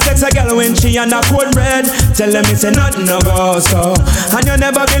you never sex a girl when she on a cold red. Tell them it's a nothing no go so. And you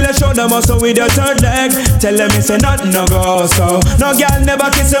never build a shoulder muscle with your third leg. Tell them it's a nothing no go so. No girl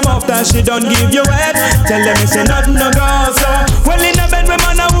never kiss him after she don't give you head. Tell them it's a nothing no go so. Well in a bed with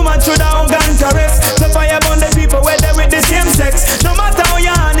man and woman should have hug and caress. So fire burn the people where they with the same sex. No matter how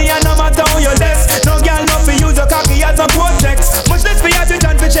you honey and no matter how you less. No girl no fi use your cocky as a cortex. Much less for you to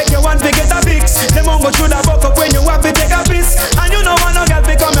try to check your one to get a fix. Them won't go through the buck up when you have to take a piss. And you know one no girl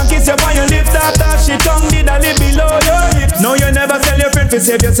fi come and kiss you on your lips. After she tongue did a lip below your hips. No you never tell your friend to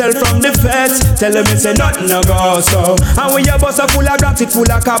save yourself from the feds. Tell them it's a nothing no go so. And when your bus are full of grams it full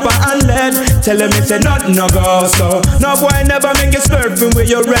of copper and lead. Tell them it's a nothing no go so. No boy never make you slurping where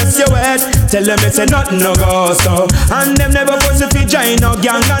you rest your head. Tell them it's a nothing no go so. And them never force you to join no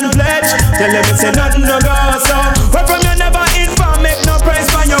gang and pledge. Tell them it's a nothing no go so. Where from you never inform, make no price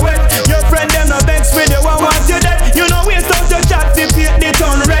for your wet. Your friend them no vex with you and want you dead. You know waste out your chat to paint the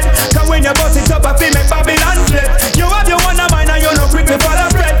town red. Cause when you bust it up I feel make Babylon flip. You have your one of mine and you no quick before the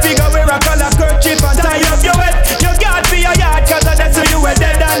bread. Figure wear a color kerchief and tie up your head. You got for your yard cause that's who you were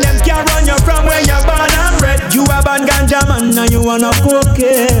dead. And them can't run you from where you're born and bred. You have a ganja man and you wanna cook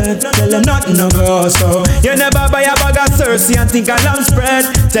it. Tell them nothing no go so. You never buy a bag of Cersei and think a lamb spread.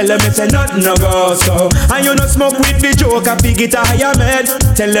 Tell them it's a nothing no go so. And you no smoke with the joke and pig it a higher med.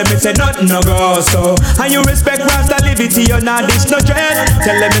 Tell them it's a nothing no go so. And you respect Rasta liberty, you not dish no dread.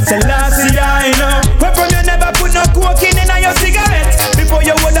 Tell them it's a last year, I know. Where from you never put no cocaine in your cigarette. Before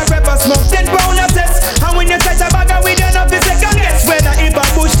you would have ever smoke 10 pound of sets. And when you touch a bag of weed, you know it's second guess. Whether if a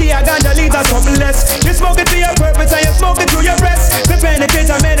bush tea or ganja leaves or something less. You smoke it to your purpose and you smoke it through your breast. To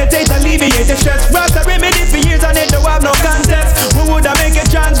penetrate and meditate, alleviate the stress. Rasta remedy for years and it don't have no contest. Who would have make it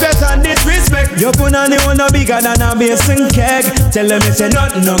transgress and disrespect? You put and you no bigger than a basin keg. Tell them it's a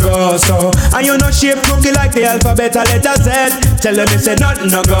nothing no go so. And you no shape cookie like the alphabet a letter Z. Tell them it's a nothing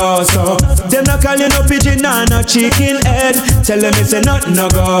no go so. Them no call you no pigeon and no chicken head. Tell them it's a nothing no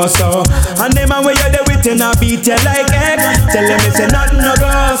go so. And them a way you there with you no beat you like egg. Tell them it's a nothing no go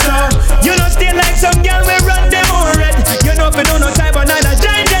so. You no stay like some girl we run them on red. You know if you don't no type of neither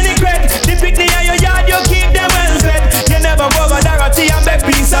giant any cred. The picnic in your yard you keep them well fed. You never go over Dorothy and beg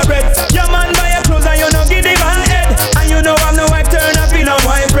piece of bread. Your man buy your clothes and you no give the man head. And you know I'm no wife turn up in a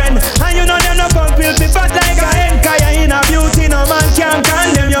boyfriend. And you know them no punk pills be fat like a hen. Cause you in a beauty no man can't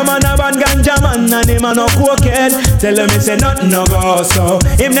condemn. Your man a bad ganja man and him a no cokehead. Tell him he say nothing no go so.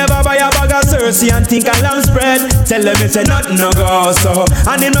 Him never buy a bag of Cersei and think a lamb spread. Tell him he say nothing no go so.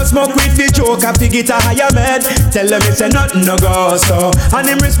 And him no smoke with the joke after get a higher med. Tell him he say nothing no go so. And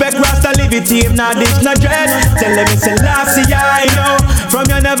him respect Rasta liberty him not ditch no dread. Tell him he say last year I know. From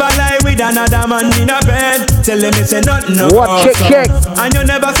you never lie with another man in a bed. Tell him he say nothing no go so. Check. And you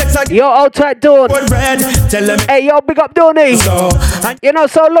never sex again. Yo, outside Dawn. Tell him. Hey, yo, big up Donny. So, you know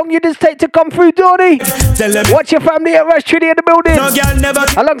so long you just take to come through Donny. Tell him. Watch your family at Rush Trini in the building. No girl never.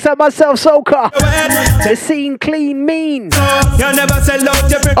 Alongside myself, Soca. The scene clean mean. You never sell out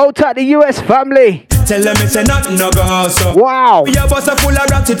your friend. Outside the US family. Tell them it's a nothing no go so. Wow. Your bus a full of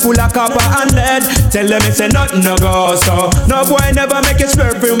rats, it full of copper and lead. Tell them it's a nothing no go so. No boy never make it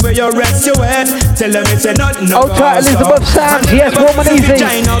slurping where you rest your head. Tell them it's a nothing no go so. Outside Elizabeth Sands, yes, woman easy.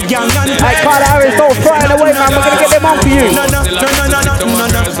 I call Harris, don't fry it away, man. We're gonna get them on for you.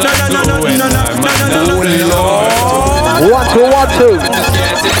 One, two.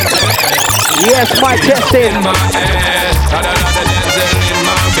 Yes, my testing.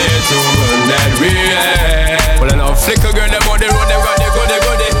 Well, enough flicker girl, them on the road, them got the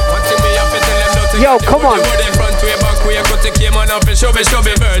goody. One thing me have to tell them nothing. Yo, come on. Front way, back way, cut the came on off and show me.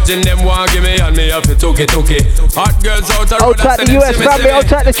 Virgin, them want give me and me have to took it. Hot girls out the road. Outside the US family,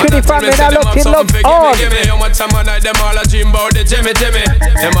 outside the Trini family, now look in love on. Give me how much time I them all a dream about the Jimmy.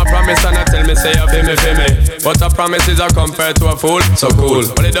 Them a promise and I tell me say you feel me. But a promise is a compared to a fool, so cool.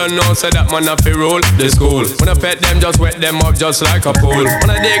 But they don't know, say that man have to rule the school. When I pet them, just wet them up just like a pool. When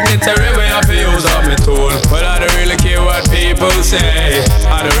I dignitary, we have to use up my tool. But I don't really care what people say.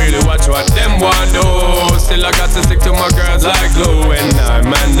 I don't really watch what them want do. Still I got to stick to my girls like glue. And I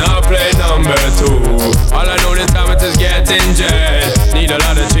man not play number 2. All I know this time it is getting jet. Need a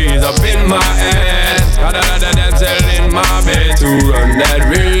lot of cheese up in my head. Got a lot of damsel in my bed to run that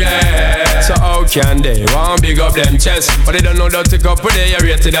relay. So how can they want big up them chest? But they don't know that to go put they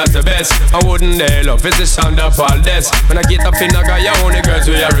rated as the best. I wouldn't they love it's the sound of all this. When I get up in I got your own girls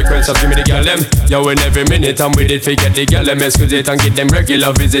with your request. Just give me the girl them. Yo, in every minute I'm with it. Forget the girl them. Excuse it and get them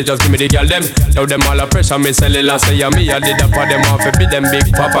regular visit. Just give me the girl them. Now them all a pressure me sell it last say me. I did that for them off it be them big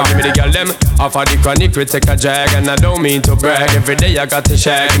papa. Give me the girl them. Off of the chronic we take a drag. And I don't mean to brag. Every day I got to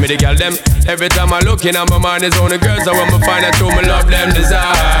share. Give me the girl them. Every time I look in at my mind is only girls. I want me find out who me love them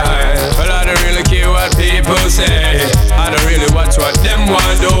desire. Well I don't really care what people say. I don't really watch what them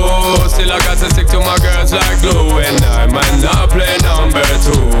want do. Still I got to stick to my girls like glue. And I might not play number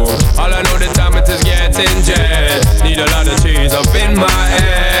 2. All I know the time it is getting jet. Need a lot of cheese up in my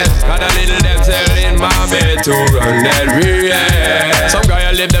head. Got a little damsel in my bed to run that relay. Some guy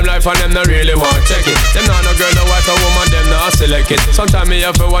I live them life and them not really want check it. Them not no girl, no wife, a woman, them not select it. Sometimes me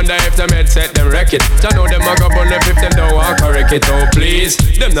have to wonder if them headset them wreck it. I know them a go on if them don't want correct it. Oh please,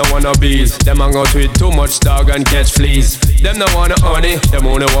 them no wanna bees. Them hang out with too much dog and catch fleas. Them no wanna honey, them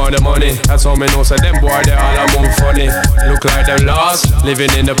only want the money. That's how me know so them boy they all a move funny. Look like them lost,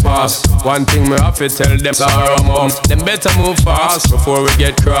 living in the past. One thing me have to tell them sorrow mom. Them better move fast before we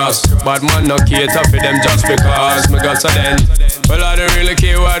get cross. Bad man no cater for them just because me got so then. Well I don't really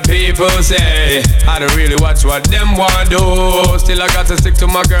care what people say. I don't really watch what them want do. Still I got to stick to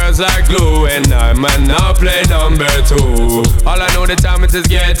my girls like glue. And I man now play number 2. All I know the time it is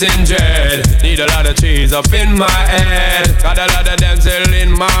getting dread. Need a lot of cheese up in my head. Got a lot of damsel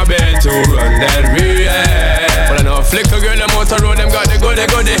in my bed to run that relay. Well I know flicker girl them out the road them got the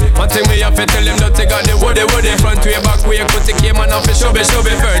goody. One thing me have to tell them that they got the woody. Front way back way put the came and off the show be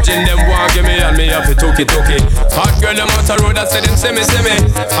virgin them want give me and me have to took it. Hot girl them out the road I say them see me.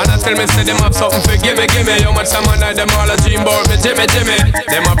 And I tell me say them have something for give me. How much time I night them all a dream about me Jimmy.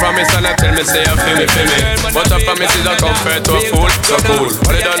 Them a promise and I tell me say you feel me. But a promise is a comfort to a fool, so cool.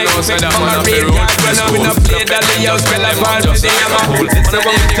 But they don't know say that man a be rude. When I'm in a play that the house well I fall to the hammer. When I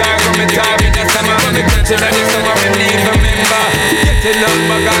want me talk, that's a man. When I catch it and it's a man we need remember. Getting up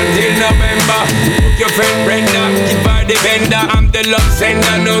back until November. Book your friend Brenda, keep her the vendor. I'm the love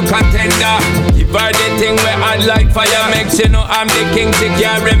sender, no contender. Give her the thing where I like fire. Make she know I'm the king, she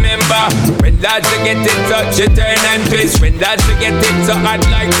can't remember. When that she get it touch, she turn and twist. When that she get it so hot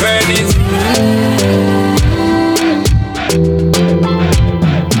like furnace.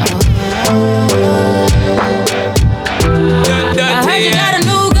 I heard you got a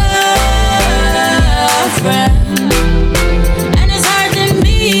new girlfriend, and it's hurting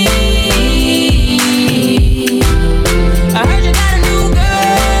me. I heard you got a new girlfriend,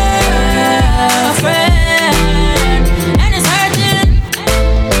 and it's hurting.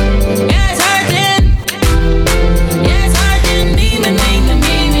 Yeah, it's hurting. Yeah, it's hurting me, me.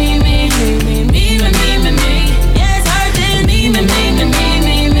 Yeah, it's hurting me, me.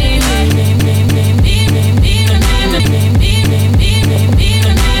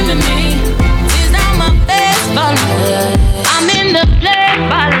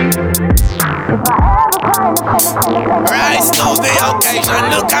 Rise to the occasion,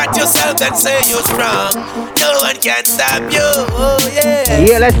 look at yourself and say you're strong. No one can stop you, oh, yeah.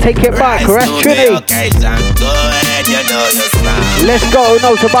 Yeah, let's take it back, Rise to Trini. the occasion, go ahead, you know you're strong. Let's go,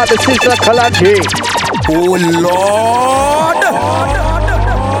 knows about the sister Kalanje. Oh Lord!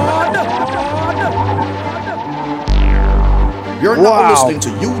 You're now listening to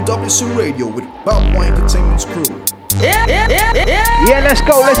UWC Radio with Bob Boy Entertainment's crew. Yeah, let's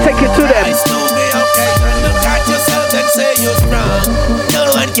go, let's take it to them. Rise to the occasion, look at yourself and say you're strong. No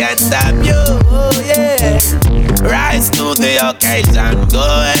one can stop you, oh, yeah. Rise to the occasion, go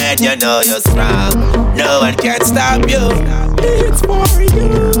ahead, you know you're strong. No one can stop you. It's for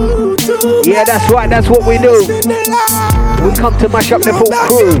you to Yeah, that's right, that's what we do. We come to mash up the full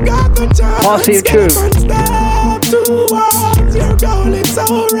crew. Passing through. Towards your goal, it's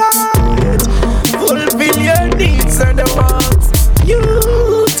alright. Fulfill your needs and the wants. You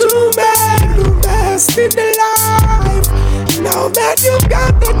two men who best in the life. Now that you've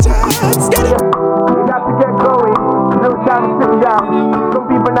got the chance, get it. You got to get going. No time to sit down. Some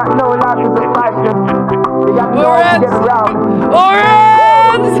people not know life is a fight. You got to know how to get around.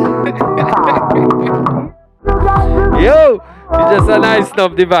 Yo, it's just a nice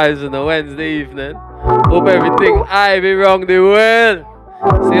enough device on a Wednesday evening. Hope everything I be wrong the world.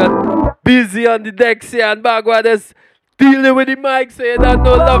 See you're busy on the decks here and Bagua just dealing with the mic, so you don't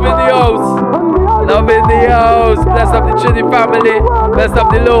know love in the house. Love in the house. Bless up the Trini family. Bless up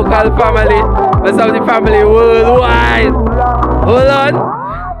the local family. Bless up the family worldwide. Hold on.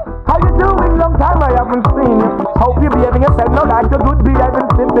 How you doing? Long time I haven't seen you. Hope you're behaving yourself no like you good behaving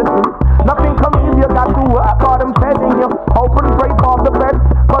citizen. Nothing comes in you got to work for them telling you. Hope and pray for the best,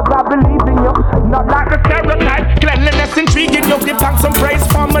 cause I believe in you. Not like a stereotype, cleanliness intriguing you. Give thanks and praise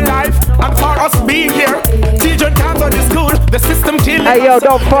for my life and for us being here. Children can't go to school, the system killing us. Hey yo,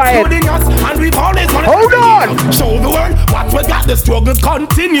 don't fight. Us, and we've always hold on! Show the world what we got, the struggle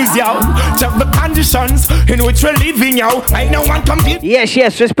continues, yo. Check the conditions in which we're living, yo. Ain't no one come give.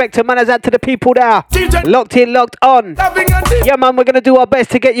 Yes, respect to manners out to the people there. Locked in, locked on. Yeah, man, we're gonna do our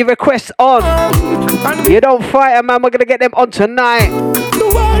best to get your requests on. You don't fight it, man, we're gonna get them on tonight.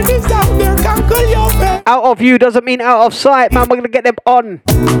 The world is out there, conquer your faith. Out of you doesn't mean out of sight, man, we're gonna get them on.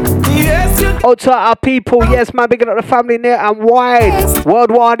 Yes, out to our people, yes, man, big up the family near and wide.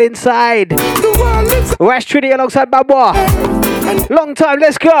 Worldwide inside. Rash Trini alongside Babwa. Long time,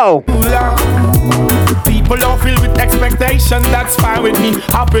 let's go. People are filled with expectation, that's fine with me.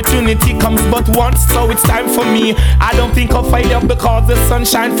 Opportunity comes but once, so it's time for me. I don't think I'll fight up because the sun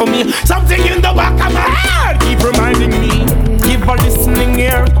shine for me. Something in the back of my head keep reminding me. Give a listening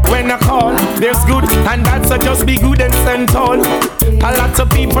ear when I call. There's good and bad, so just be good and stand tall. A lot of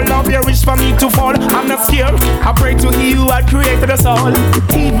people out there wish for me to fall. I'm not scared, I pray to He who had created us all.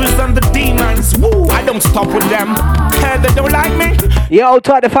 Evils and the demons, woo, I don't stop with them. They don't like me. Yo,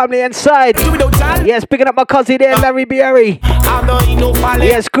 to the family inside. Yes, picking up my cousin there, Larry Berry.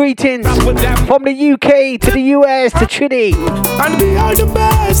 Yes, greetings from the UK to the US to Trini. And we are the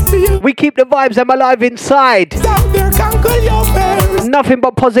best to you. We keep the vibes them alive inside. Nothing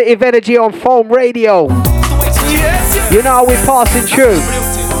but positive energy on Foam Radio. You know how we're passing through.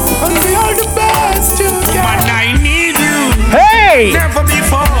 And we are the best to you. Woman, I need you. Hey! Never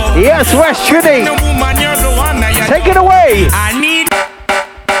before. Yes, West Trini. No woman, you're the one that take it away. I need.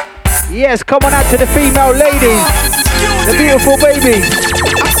 Yes, come on out to the female ladies. The beautiful babies.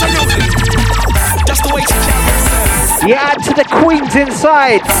 Just the way she carries herself. Yeah, add to the queens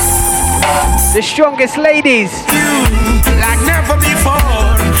inside. The strongest ladies. Like never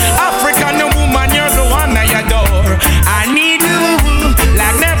before. African woman, you're the one I adore. I need you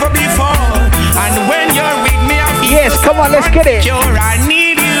like never before. And when you're with me, I feel yes, come on, let's get it. I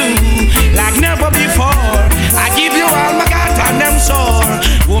need you like never before. I give you all my God and I'm sure.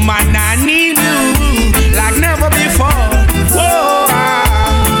 Woman, I need you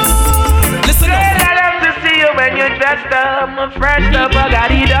I'm a fresh love, I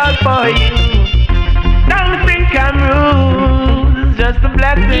got it all for you. Don't think I'm rude, it's just a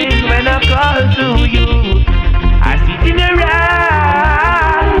blessing when I call to you. I see it in your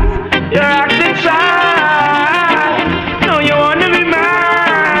eyes, you're acting shy. No, you wanna be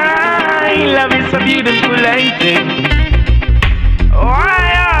mine. Love is so beautiful, ain't it? Why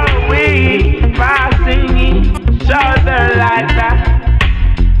are we passing each other like that?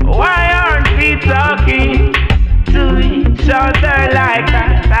 Why aren't we talking to each other like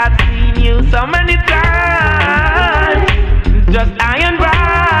that? I've seen you so many times, just I and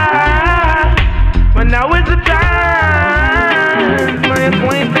right. But now is the time my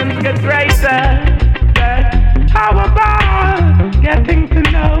acquaintance gets greater. How about getting to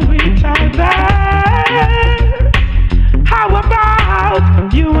know each other? How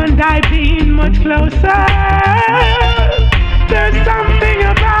about you and I being much closer? There's something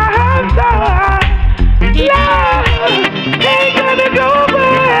about love. Love ain't gonna go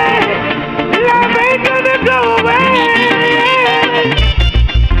away. Love ain't gonna go away.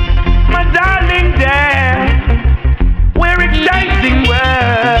 My darling dear, we're exciting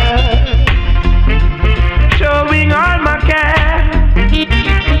words, showing all my care,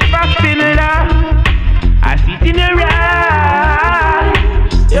 fast in love. I see it in your eyes,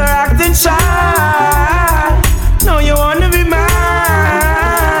 you're acting shy. No, you wanna be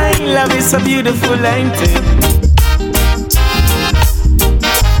mine. Love is so beautiful, ain't it?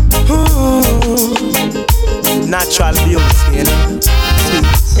 Ooh, natural beauty, you know.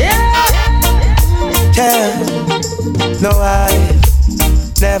 Yeah. No,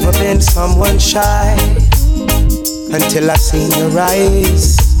 I've never been someone shy until I seen your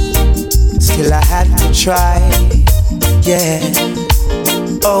eyes. Still I had to try. Yeah.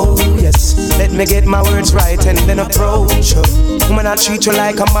 Oh yes, let me get my words right and then approach you. Woman, I'll treat you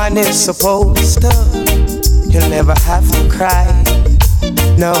like a man is supposed to. You'll never have to cry.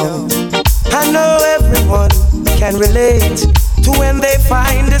 No, I know everyone can relate to when they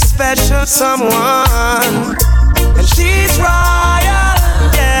find a special someone. And she's royal,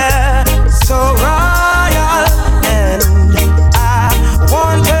 yeah, so royal. And I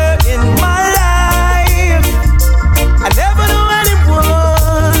want her in my life. I never knew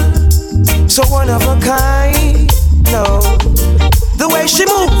anyone so one of a kind. No, the way she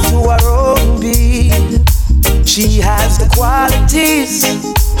moves to her own beat, she has the qualities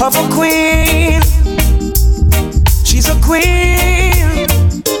of a queen. She's a queen.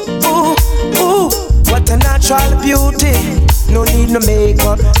 Ooh, ooh, what a natural beauty. No need no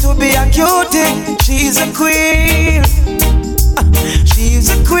makeup to be a cutie. She's a queen. She's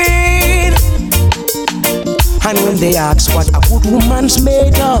a queen. And when they ask what a good woman's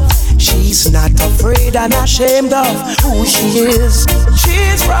made of, she's not afraid and ashamed of who she is.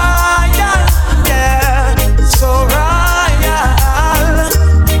 She's royal, yeah, so royal.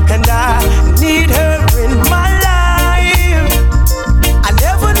 And I need her in my life. I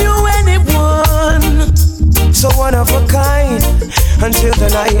never knew anyone so one of a kind until the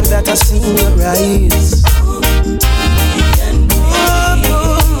night that I seen your eyes.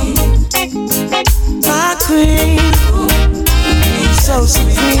 My queen, so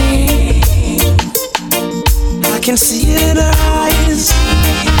supreme. I can see it in her eyes,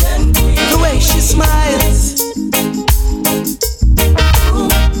 the way she smiles.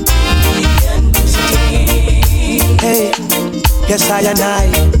 Hey, yes I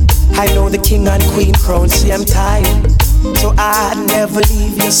know the king and queen crown, see I'm tied. So I'd never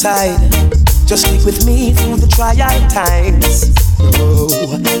leave your side. Just stick with me through the trial times.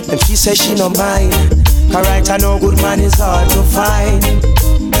 Oh, and she says she no mind. Alright, I know good man is hard to find.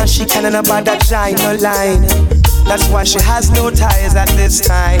 And she can't about that shine no line. That's why she has no ties at this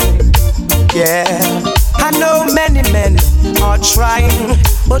time. Yeah, I know many men are trying,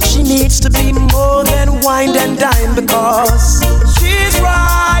 but she needs to be more than wine and dine, because she's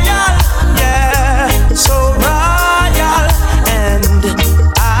royal, yeah, so royal. And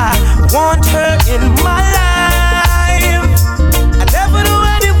I want her in my life. I never knew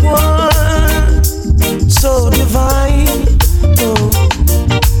anyone so divine. Oh,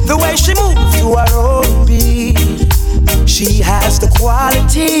 the way she moves to her own beat, she has the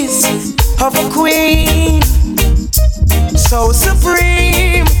qualities of a queen, so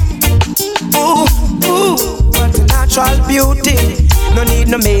supreme. Ooh, ooh, what a natural beauty. No need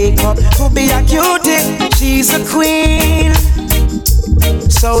no makeup to be a cutie. She's a queen,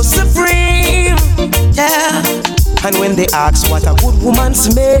 so supreme, yeah. And when they ask what a good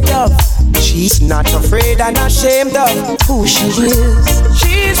woman's made of, she's not afraid and ashamed of who she is.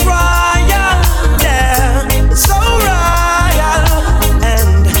 She's royal, yeah, so royal.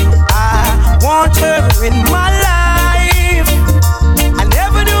 And I want her in my life.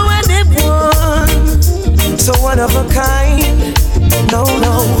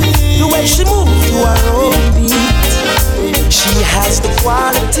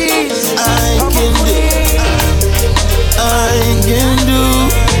 qualities. I can do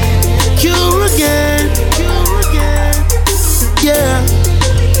cure again. Yeah.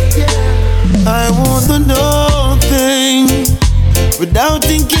 I want the nothing without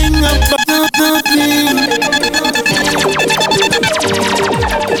thinking about nothing.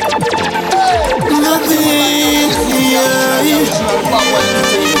 Nothing, yeah.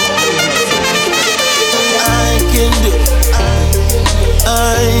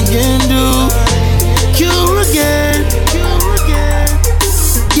 I can do cure again.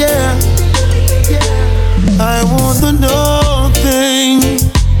 Yeah. I want the nothing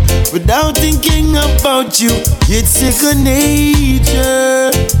without thinking about you. It's second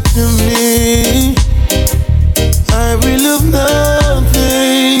nature to me. I will love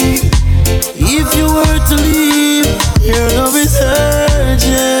nothing. If you were to leave, your love is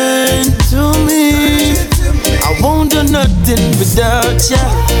urgent to me. I won't do nothing without ya.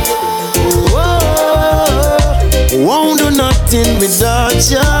 Whoa. Won't do nothing without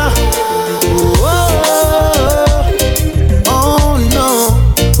ya. Oh no.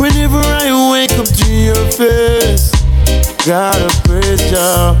 Whenever I wake up to your face, gotta praise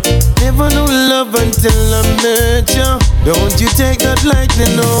ya. Never knew love until I met ya. Don't you take that lightly,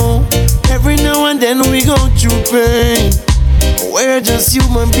 no. Every now and then we go through pain. We're just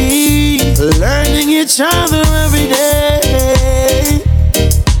human beings, learning each other every day.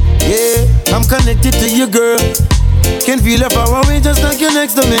 Yeah, I'm connected to you, girl. Can feel it far away just like you're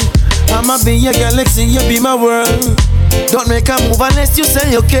next to me. I'ma be your galaxy, you be my world. Don't make a move unless you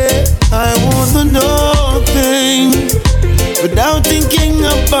say okay. I want the nothing without thinking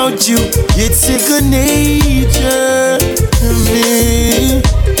about you. It's second nature to me.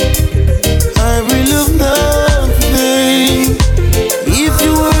 I will love nothing. If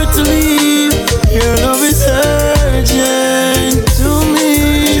you were to leave, your love is urgent to me.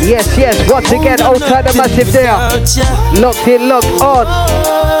 Yes, once again, old type the massive there. Locked in, locked on.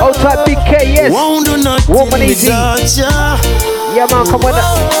 Old type Big K, yes. Woman easy. Yeah man, come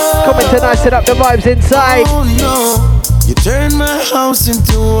tonight, set up the vibes inside. You turn my house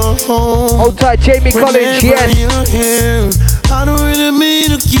into a home. Old type Jamie Collins, yes. I don't really mean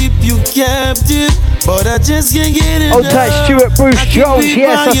to keep you captive, but I just can't get enough. Old type Stuart Bruce Jones,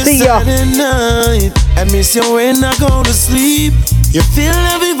 yes, I see ya. I miss you when I go to sleep. You feel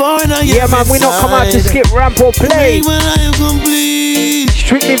every void I yeah man, we not come out to skip, ramp or play. When I am complete.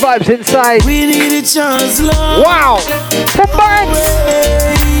 Strictly vibes inside. We need each other's love. Wow,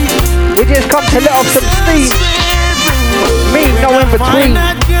 we just come to let off some steam. Me, no in between.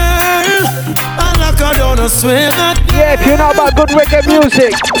 Yeah, if you know about good reggae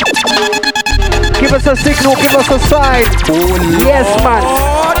music, give us a signal, give us a sign. Yes, man.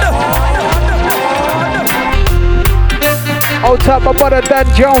 Old top, my brother Dan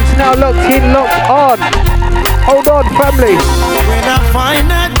Jones now locked in, locked on. Hold on, family. When I find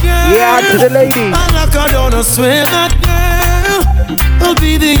that girl, yeah, to the ladies. I swear that girl will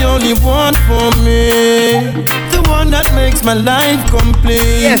be the only one for me. The one that makes my life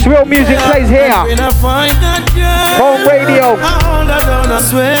complete. Yes, real music plays here. When I find that girl, home radio. I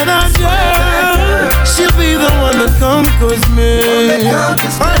swear that girl, she'll be the one that conquers me.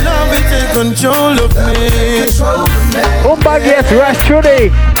 My love will take control of me. Humbug, yes, Rush Trini.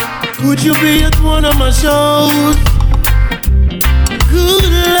 Would you be at one of my shows? Good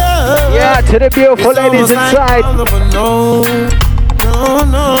love. Yeah, to the beautiful ladies inside. No.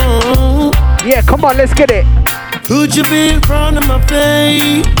 Yeah, come on, let's get it. Could you be in front of my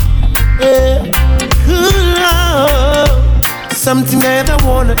face? Yeah. Good love. Something that I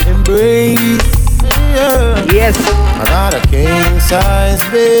wanna embrace. Yeah. Yes. I got a king size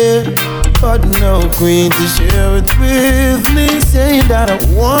bed, but no queen to share it with me. Saying that I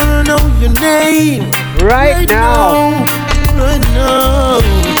wanna know your name right now. Right now.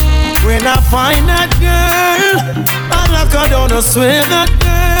 When I find that girl, I don't swear that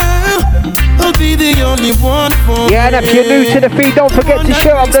girl will be the only one for me. Yeah, and if you're new to the feed, don't forget to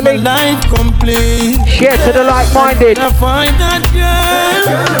share up the link. Share to the like-minded.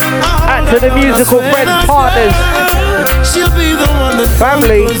 And to the musical friends, partners,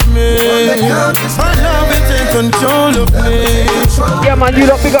 family. Yeah man, you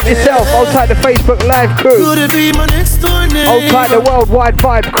lot big up yourself. Hold tight the Facebook live crew. Hold tight the worldwide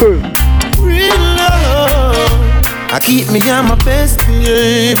vibe crew. I keep me on my best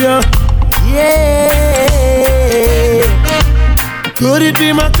behavior. Yeah. Could it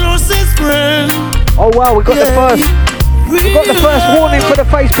be my closest friend? Oh wow, we got the first warning for the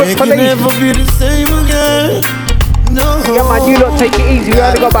Facebook police. Never be the same again. No. Yeah man, you lot take it easy. We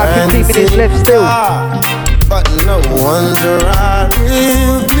only got about 15 minutes left still. But no one's right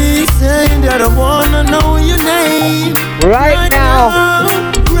with me. Right now.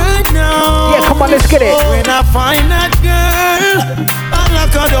 Yeah, come on, let's get it. When I find that girl, I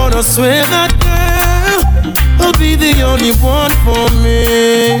lock her down, I swear that girl will be the only one for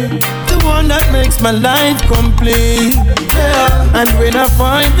me. The one that makes my life complete. Yeah. And when I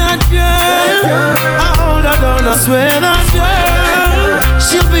find that girl, I hold her down, I swear that girl,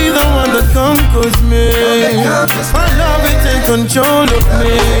 she'll be the one that conquers me. I love it, take control of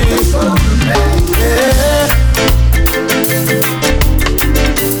me. Yeah.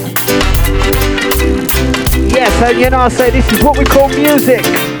 Yes, and you know, I say this is what we call music.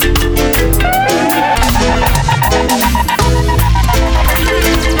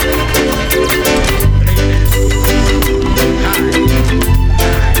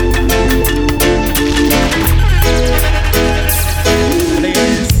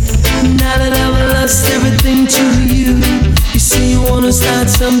 Now that I've lost everything to you, you say you wanna start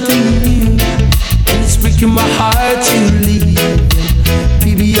something new, and it's breaking my heart to leave.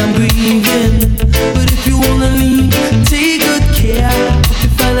 Baby, I'm grieving, but if you wanna leave, take good care. Hope you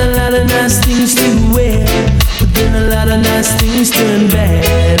find a lot of nice things to wear, but then a lot of nice things turn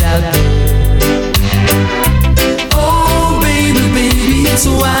bad out there. Oh, baby, baby, it's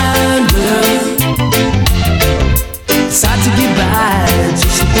a wild world. It's hard to get by,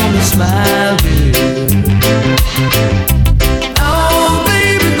 just upon a smile, girl. Oh,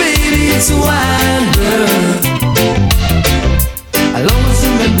 baby, baby, it's a wild world. I'll always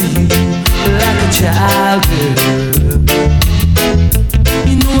remember you like a child, girl.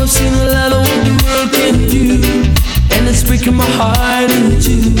 You know I've seen a lot of what the world can do, and it's breaking my heart in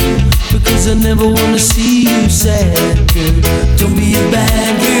two, because I never wanna see you sad, girl. Don't be a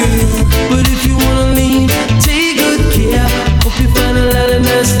bad girl, but if you wanna leave, take good care. Hope you find a lot of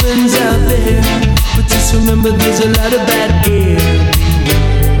nice friends out there, but just remember there's a lot of bad air.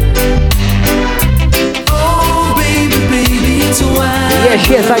 Oh, baby, baby, it's a wild. Yes,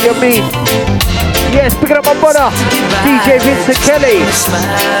 yes, how you mean? Yes, picking up my brother, DJ Vincent Kelly.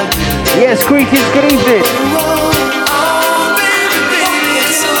 Yes, greetings, good evening.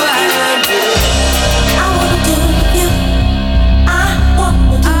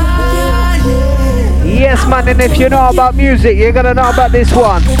 Yes, man, and if you know about music, you're gonna know about this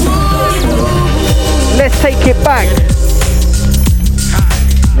one. Let's take it back.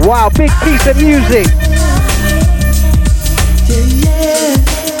 Wow, big piece of music.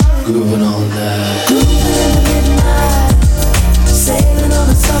 Grooving all night. Sailing on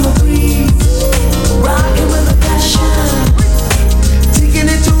the summer breeze. Rocking with a passion. Taking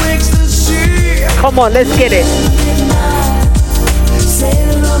it to ecstasy. Come on, let's get it.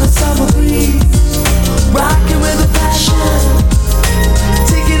 Sailing on the summer breeze. Rocking with a passion.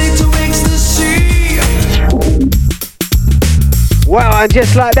 Taking it to ecstasy. Wow, and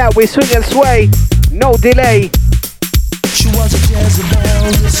just like that, we swing and sway. No delay. She was a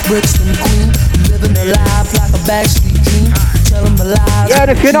Jezebel, this Brixton queen, living her life like a backstreet dream. Telling the lies. Yeah,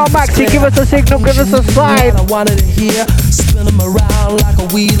 and if you're not Maxi, give us a signal, give us a sign. I wanted to hear, spin them around like a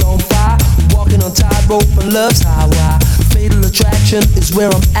wheel on fire. Walking on tightrope and love's highway. Fatal attraction is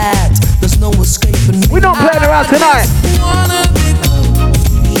where I'm at. There's no escaping me. We're not playing around tonight.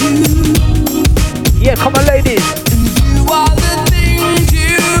 Yeah, come on, ladies. You are the things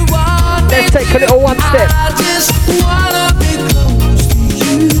you want. Let's take a little one step. I just wanna be close to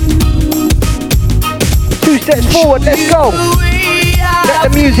you. 2 steps forward, let's go. Let the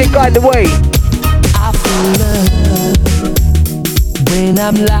music guide the way. I feel love when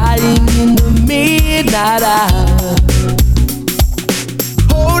I'm lying in the midnight hour,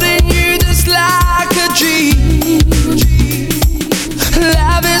 holding you just like a dream.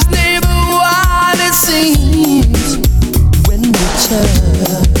 Love is never what it seems when we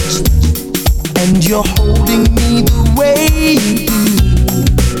touch, and you're holding me the way you do.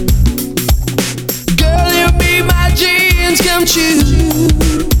 Girl, you make my dreams come true.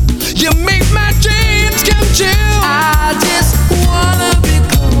 You make my dreams come true. I just wanna be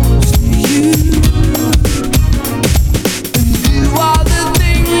close to you. And do all the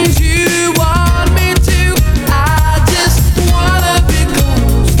things you want me to. I just wanna be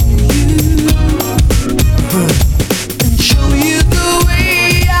close to you. And show you the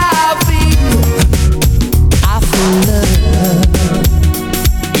way I feel. I feel love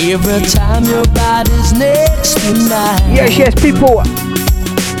every time your body's next to mine. Yes, yes, people.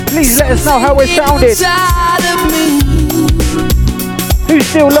 Please let us know how we're sounding. Who's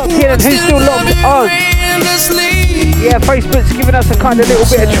still locked in and who's still locked on? Yeah, Facebook's giving us a kind of little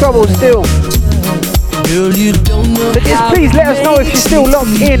bit of trouble still. So just please let us know if you're still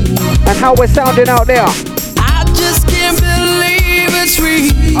locked in and how we're sounding out there. I just can't believe it's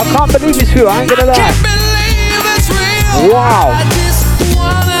real. I can't believe it's real, I ain't gonna lie. Can't believe it's real. Wow. I just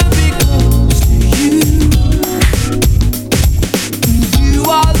wanna be close to you. You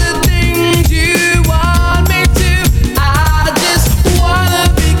are the things you want me to. I just wanna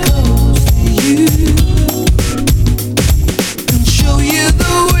be close to you and show you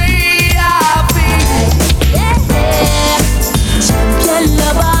the way I feel. Champion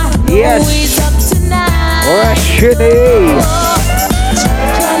lover, yes. always up tonight.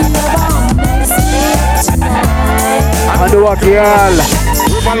 Champion lover, nice tonight. Under what, girl?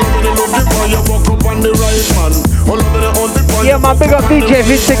 Yeah, man, big up DJ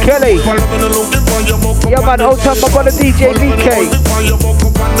Vincent Kelly. Yeah, man, old time, my brother DJ VK.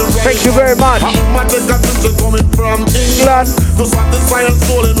 Thank you very much. England.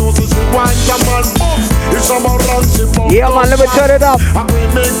 Yeah, man, let me turn it up.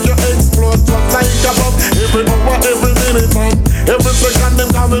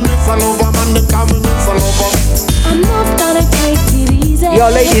 I'm not gonna take it easy. Yo,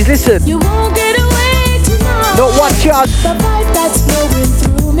 ladies, listen. You won't get away tonight. Not one chance. The vibe that's flowing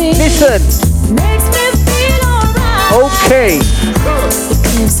through me. Listen. Makes me feel alright. Okay. You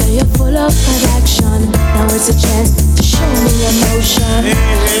claim say you're full of attraction. Now it's a chance to show me emotion.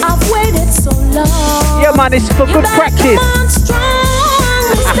 I've waited so long. Yeah, man, it's for good practice. Come on strong,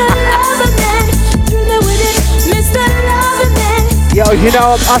 Mr. Loverman. Thrill me with it, Mr. Loverman. Yo, you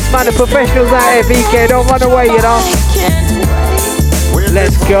know, us man, the professionals out here, VK, don't run away, you know.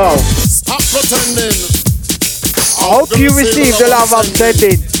 Let's go. Stop pretending. I hope you receive the love I'm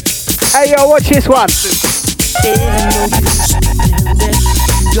sending. Hey, yo, watch this one.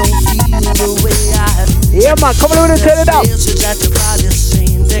 Yeah, man, come on and turn it up. I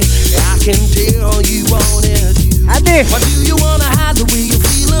can tell you want it. And this. Why do you wanna hide the way you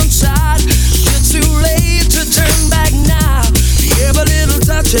feel inside? It's too late to turn back now. Every little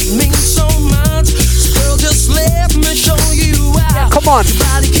touch, it means so much. So girl, just let me show you out. Yeah, come on. Your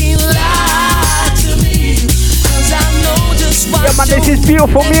body can't lie to me, 'cause I know just what. Yeah, man, this is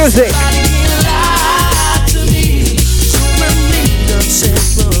beautiful music. Your body can't lie to me. So we need the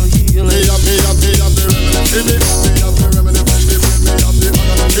sexual healing.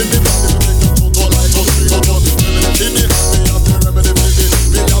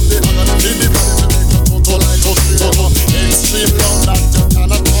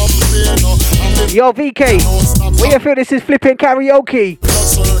 Yo, VK, where you feel this is flipping karaoke?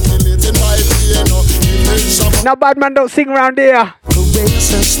 Now, bad man don't sing around here.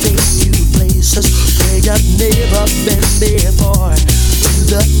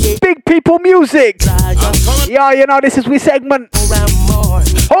 Big people music. Yeah, you know this is we segment.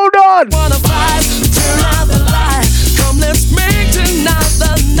 Hold on. Come, let's make tonight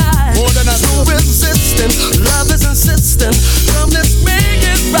the night. No resistance, love is insistent. Come, let's make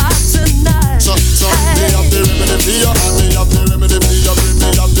it right tonight. So me have the remedy for you, and me have the remedy for you. Bring me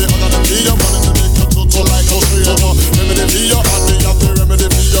up the other for you, money to make you total like a tree. Remedy for you, and me have the remedy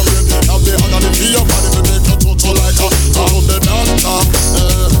for you. Bring me up the other for you, money to make you total like a. I'm the doctor,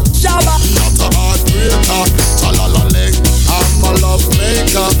 Shabba. Not a heartbreaker. Chalala leg, I'm a love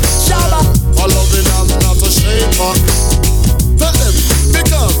maker. Shabba. For loving, I'm not a shaper. Tell them,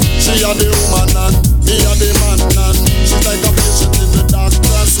 because she a the woman and me a the man and she's like a patient in the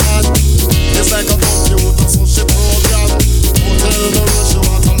doctor's hand. It's like a computer, so she program. Don't tell the rush, you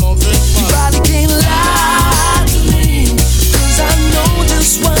want a loving man. Your body can't lie to me, 'cause I know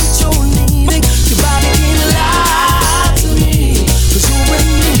just what you're needing. Your body can't lie to me, 'cause you're with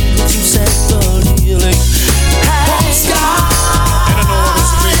me, but you said the healing. Hey, sky. And I know what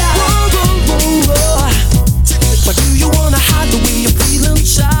it's me. Whoa, whoa, whoa, whoa. Why do you wanna hide the way you feel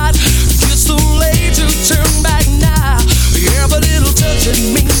inside? It's too late to turn back now. Every little touch, it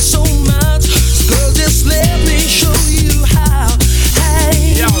means so much. So girl, just let me show you how.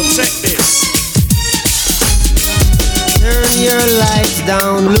 Hey, yo, check this. Turn your lights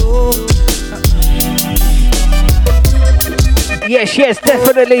down low. Yes, yes,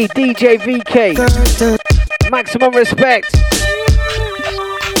 definitely. DJ VK. Maximum respect.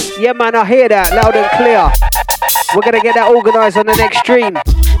 Yeah, man, I hear that loud and clear. We're going to get that organised on the next stream.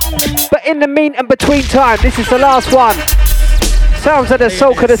 But in the mean and between time, this is the last one. Sounds of the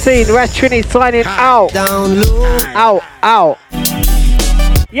soak of the scene. Ras Trini signing out. Down low. Out, out.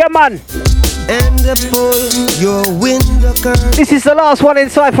 Yeah, man. And pull your window curtain. This is the last one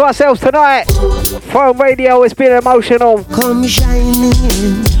inside for ourselves tonight. Foreign radio has been emotional. Come shining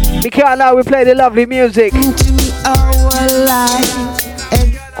in. We can't lie, we play the lovely music. Into our life.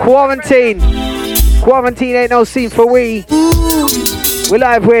 Quarantine. Quarantine ain't no scene for we. We're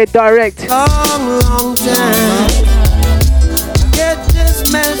live, we're direct. Long, long time. Get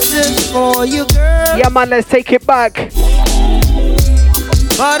this message for you, girl. Yeah, man, let's take it back.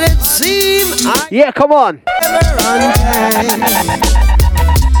 But it seems yeah, come on. Never on time.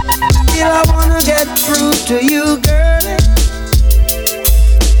 Still I wanna get through to you, girl.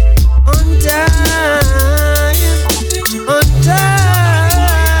 On time, on time.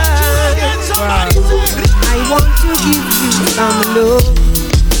 I want to give you some love.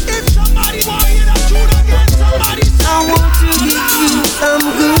 I want to give you some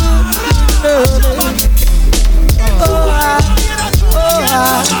good love.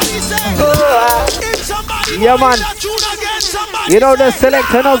 Yeah, man. You know the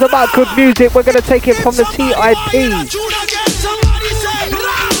selector knows about good music. We're gonna take it from the TIP.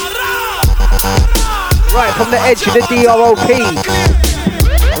 Right from the edge of the DROP.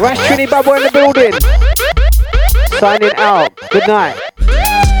 Rash Trini Bubble in the building. Signing out. Good night.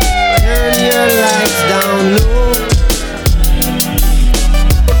 Turn your lights down low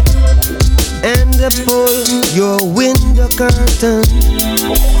and pull your window curtain.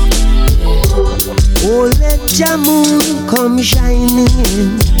 Oh, let your moon come shining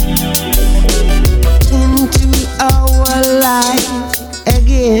into our life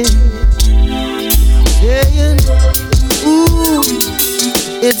again. Saying, ooh,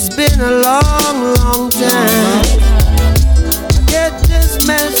 it's been a long, long time. I get this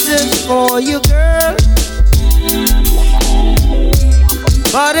message for you, girl.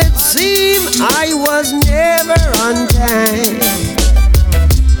 But it seemed I was never on time.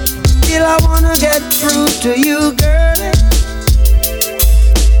 Still I wanna get through to you, girl.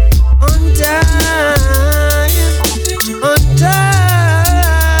 On time, on time.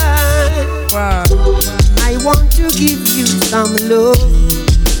 Wow. I want to give you some love.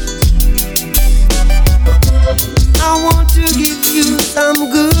 I want to give you some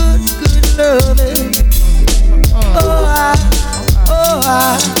good, good loving. Oh,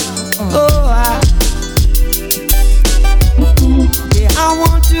 yeah, I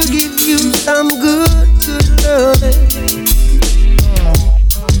want to give you some good, good loving.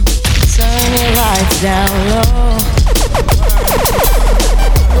 Turn your lights down low.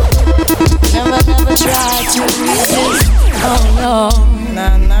 Never try to resist. Oh no,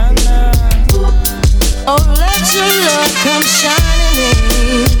 nah, nah, nah. Oh, let your love come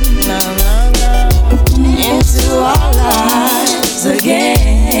shining nah, nah, nah. Into our lives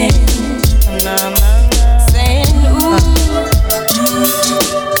again. Nah, nah, nah. Saying, ooh,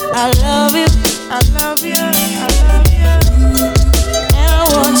 I love you, I love you, I love you. And I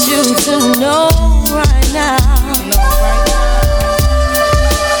want you to know right now.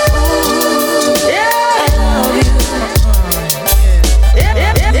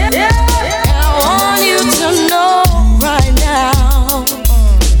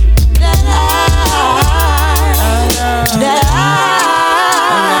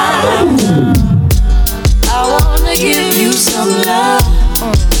 Some love.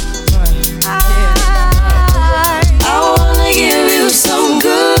 I wanna give you some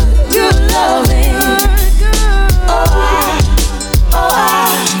good, good loving.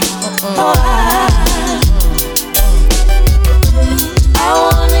 I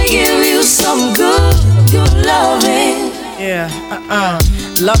wanna give you some good, good loving. Yeah,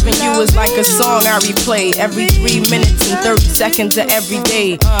 Loving you is like a song I replay every 3 minutes and 30 seconds of every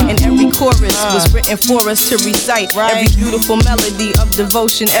day. And every chorus was written for us to recite. Every beautiful melody of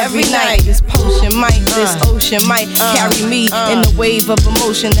devotion every night. This potion might, this ocean might carry me in the wave of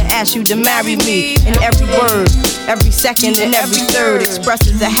emotion to ask you to marry me. And every word, every second and every third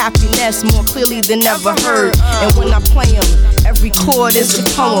expresses a happiness more clearly than ever heard. And when I play them, every chord is a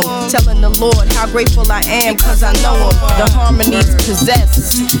poem telling the Lord how grateful I am cause I know him. The harmonies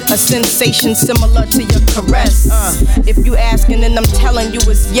possess a sensation similar to your caress. If you asking then I'm telling you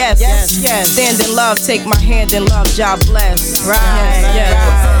it's yes. Stand in love, take my hand in love, God bless. I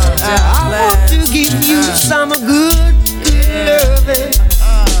want to give you some good, good loving.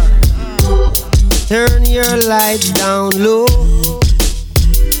 Turn your lights down low.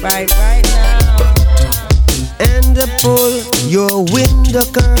 Right now. And pull your window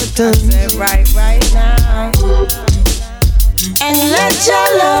curtain. Right now. And let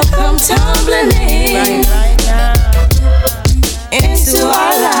your love come tumbling in right now. into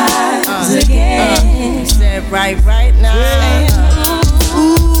our lives again. Right now.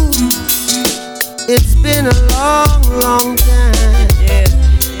 Ooh, it's been a long, long time. Yeah.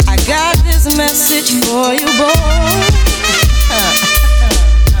 I got this message for you, boy.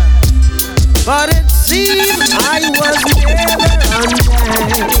 But it seemed I was never on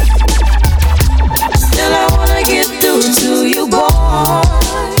time. Still I wanna get through to you, boy.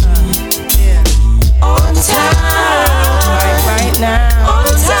 On time. Right now. On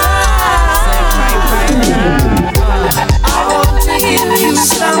time.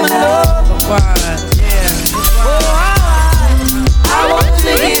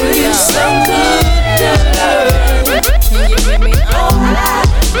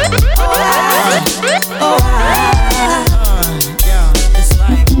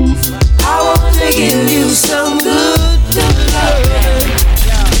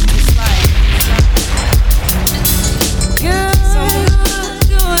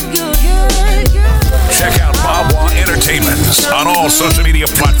 social media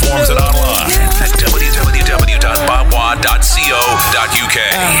platforms and online at www.bobwa.co.uk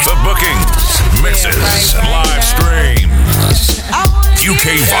for bookings, mixes, and live streams.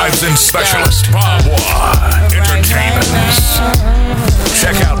 UK Vibes and Specialist Bobwa Entertainments.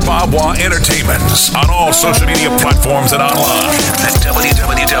 Check out Bobwa Entertainments on all social media platforms and online at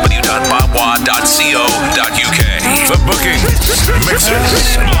www.bobwa.co.uk for bookings,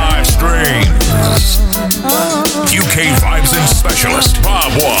 mixes, and live streams. UK Vibes and Specialist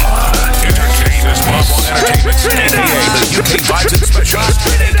Bobwa Entertainments. Bobwa Entertainments, aka the UK Vibes and Specialist,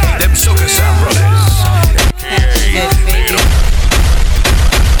 aka them Soca Sound Brothers, aka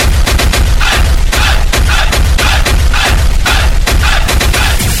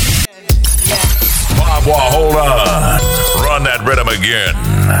Bobwa, hold on. Run that rhythm again.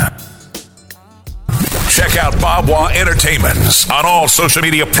 Check out Bobwa Entertainments on all social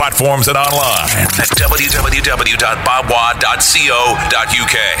media platforms and online at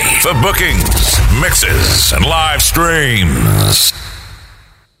www.bobwa.co.uk for bookings, mixes, and live streams.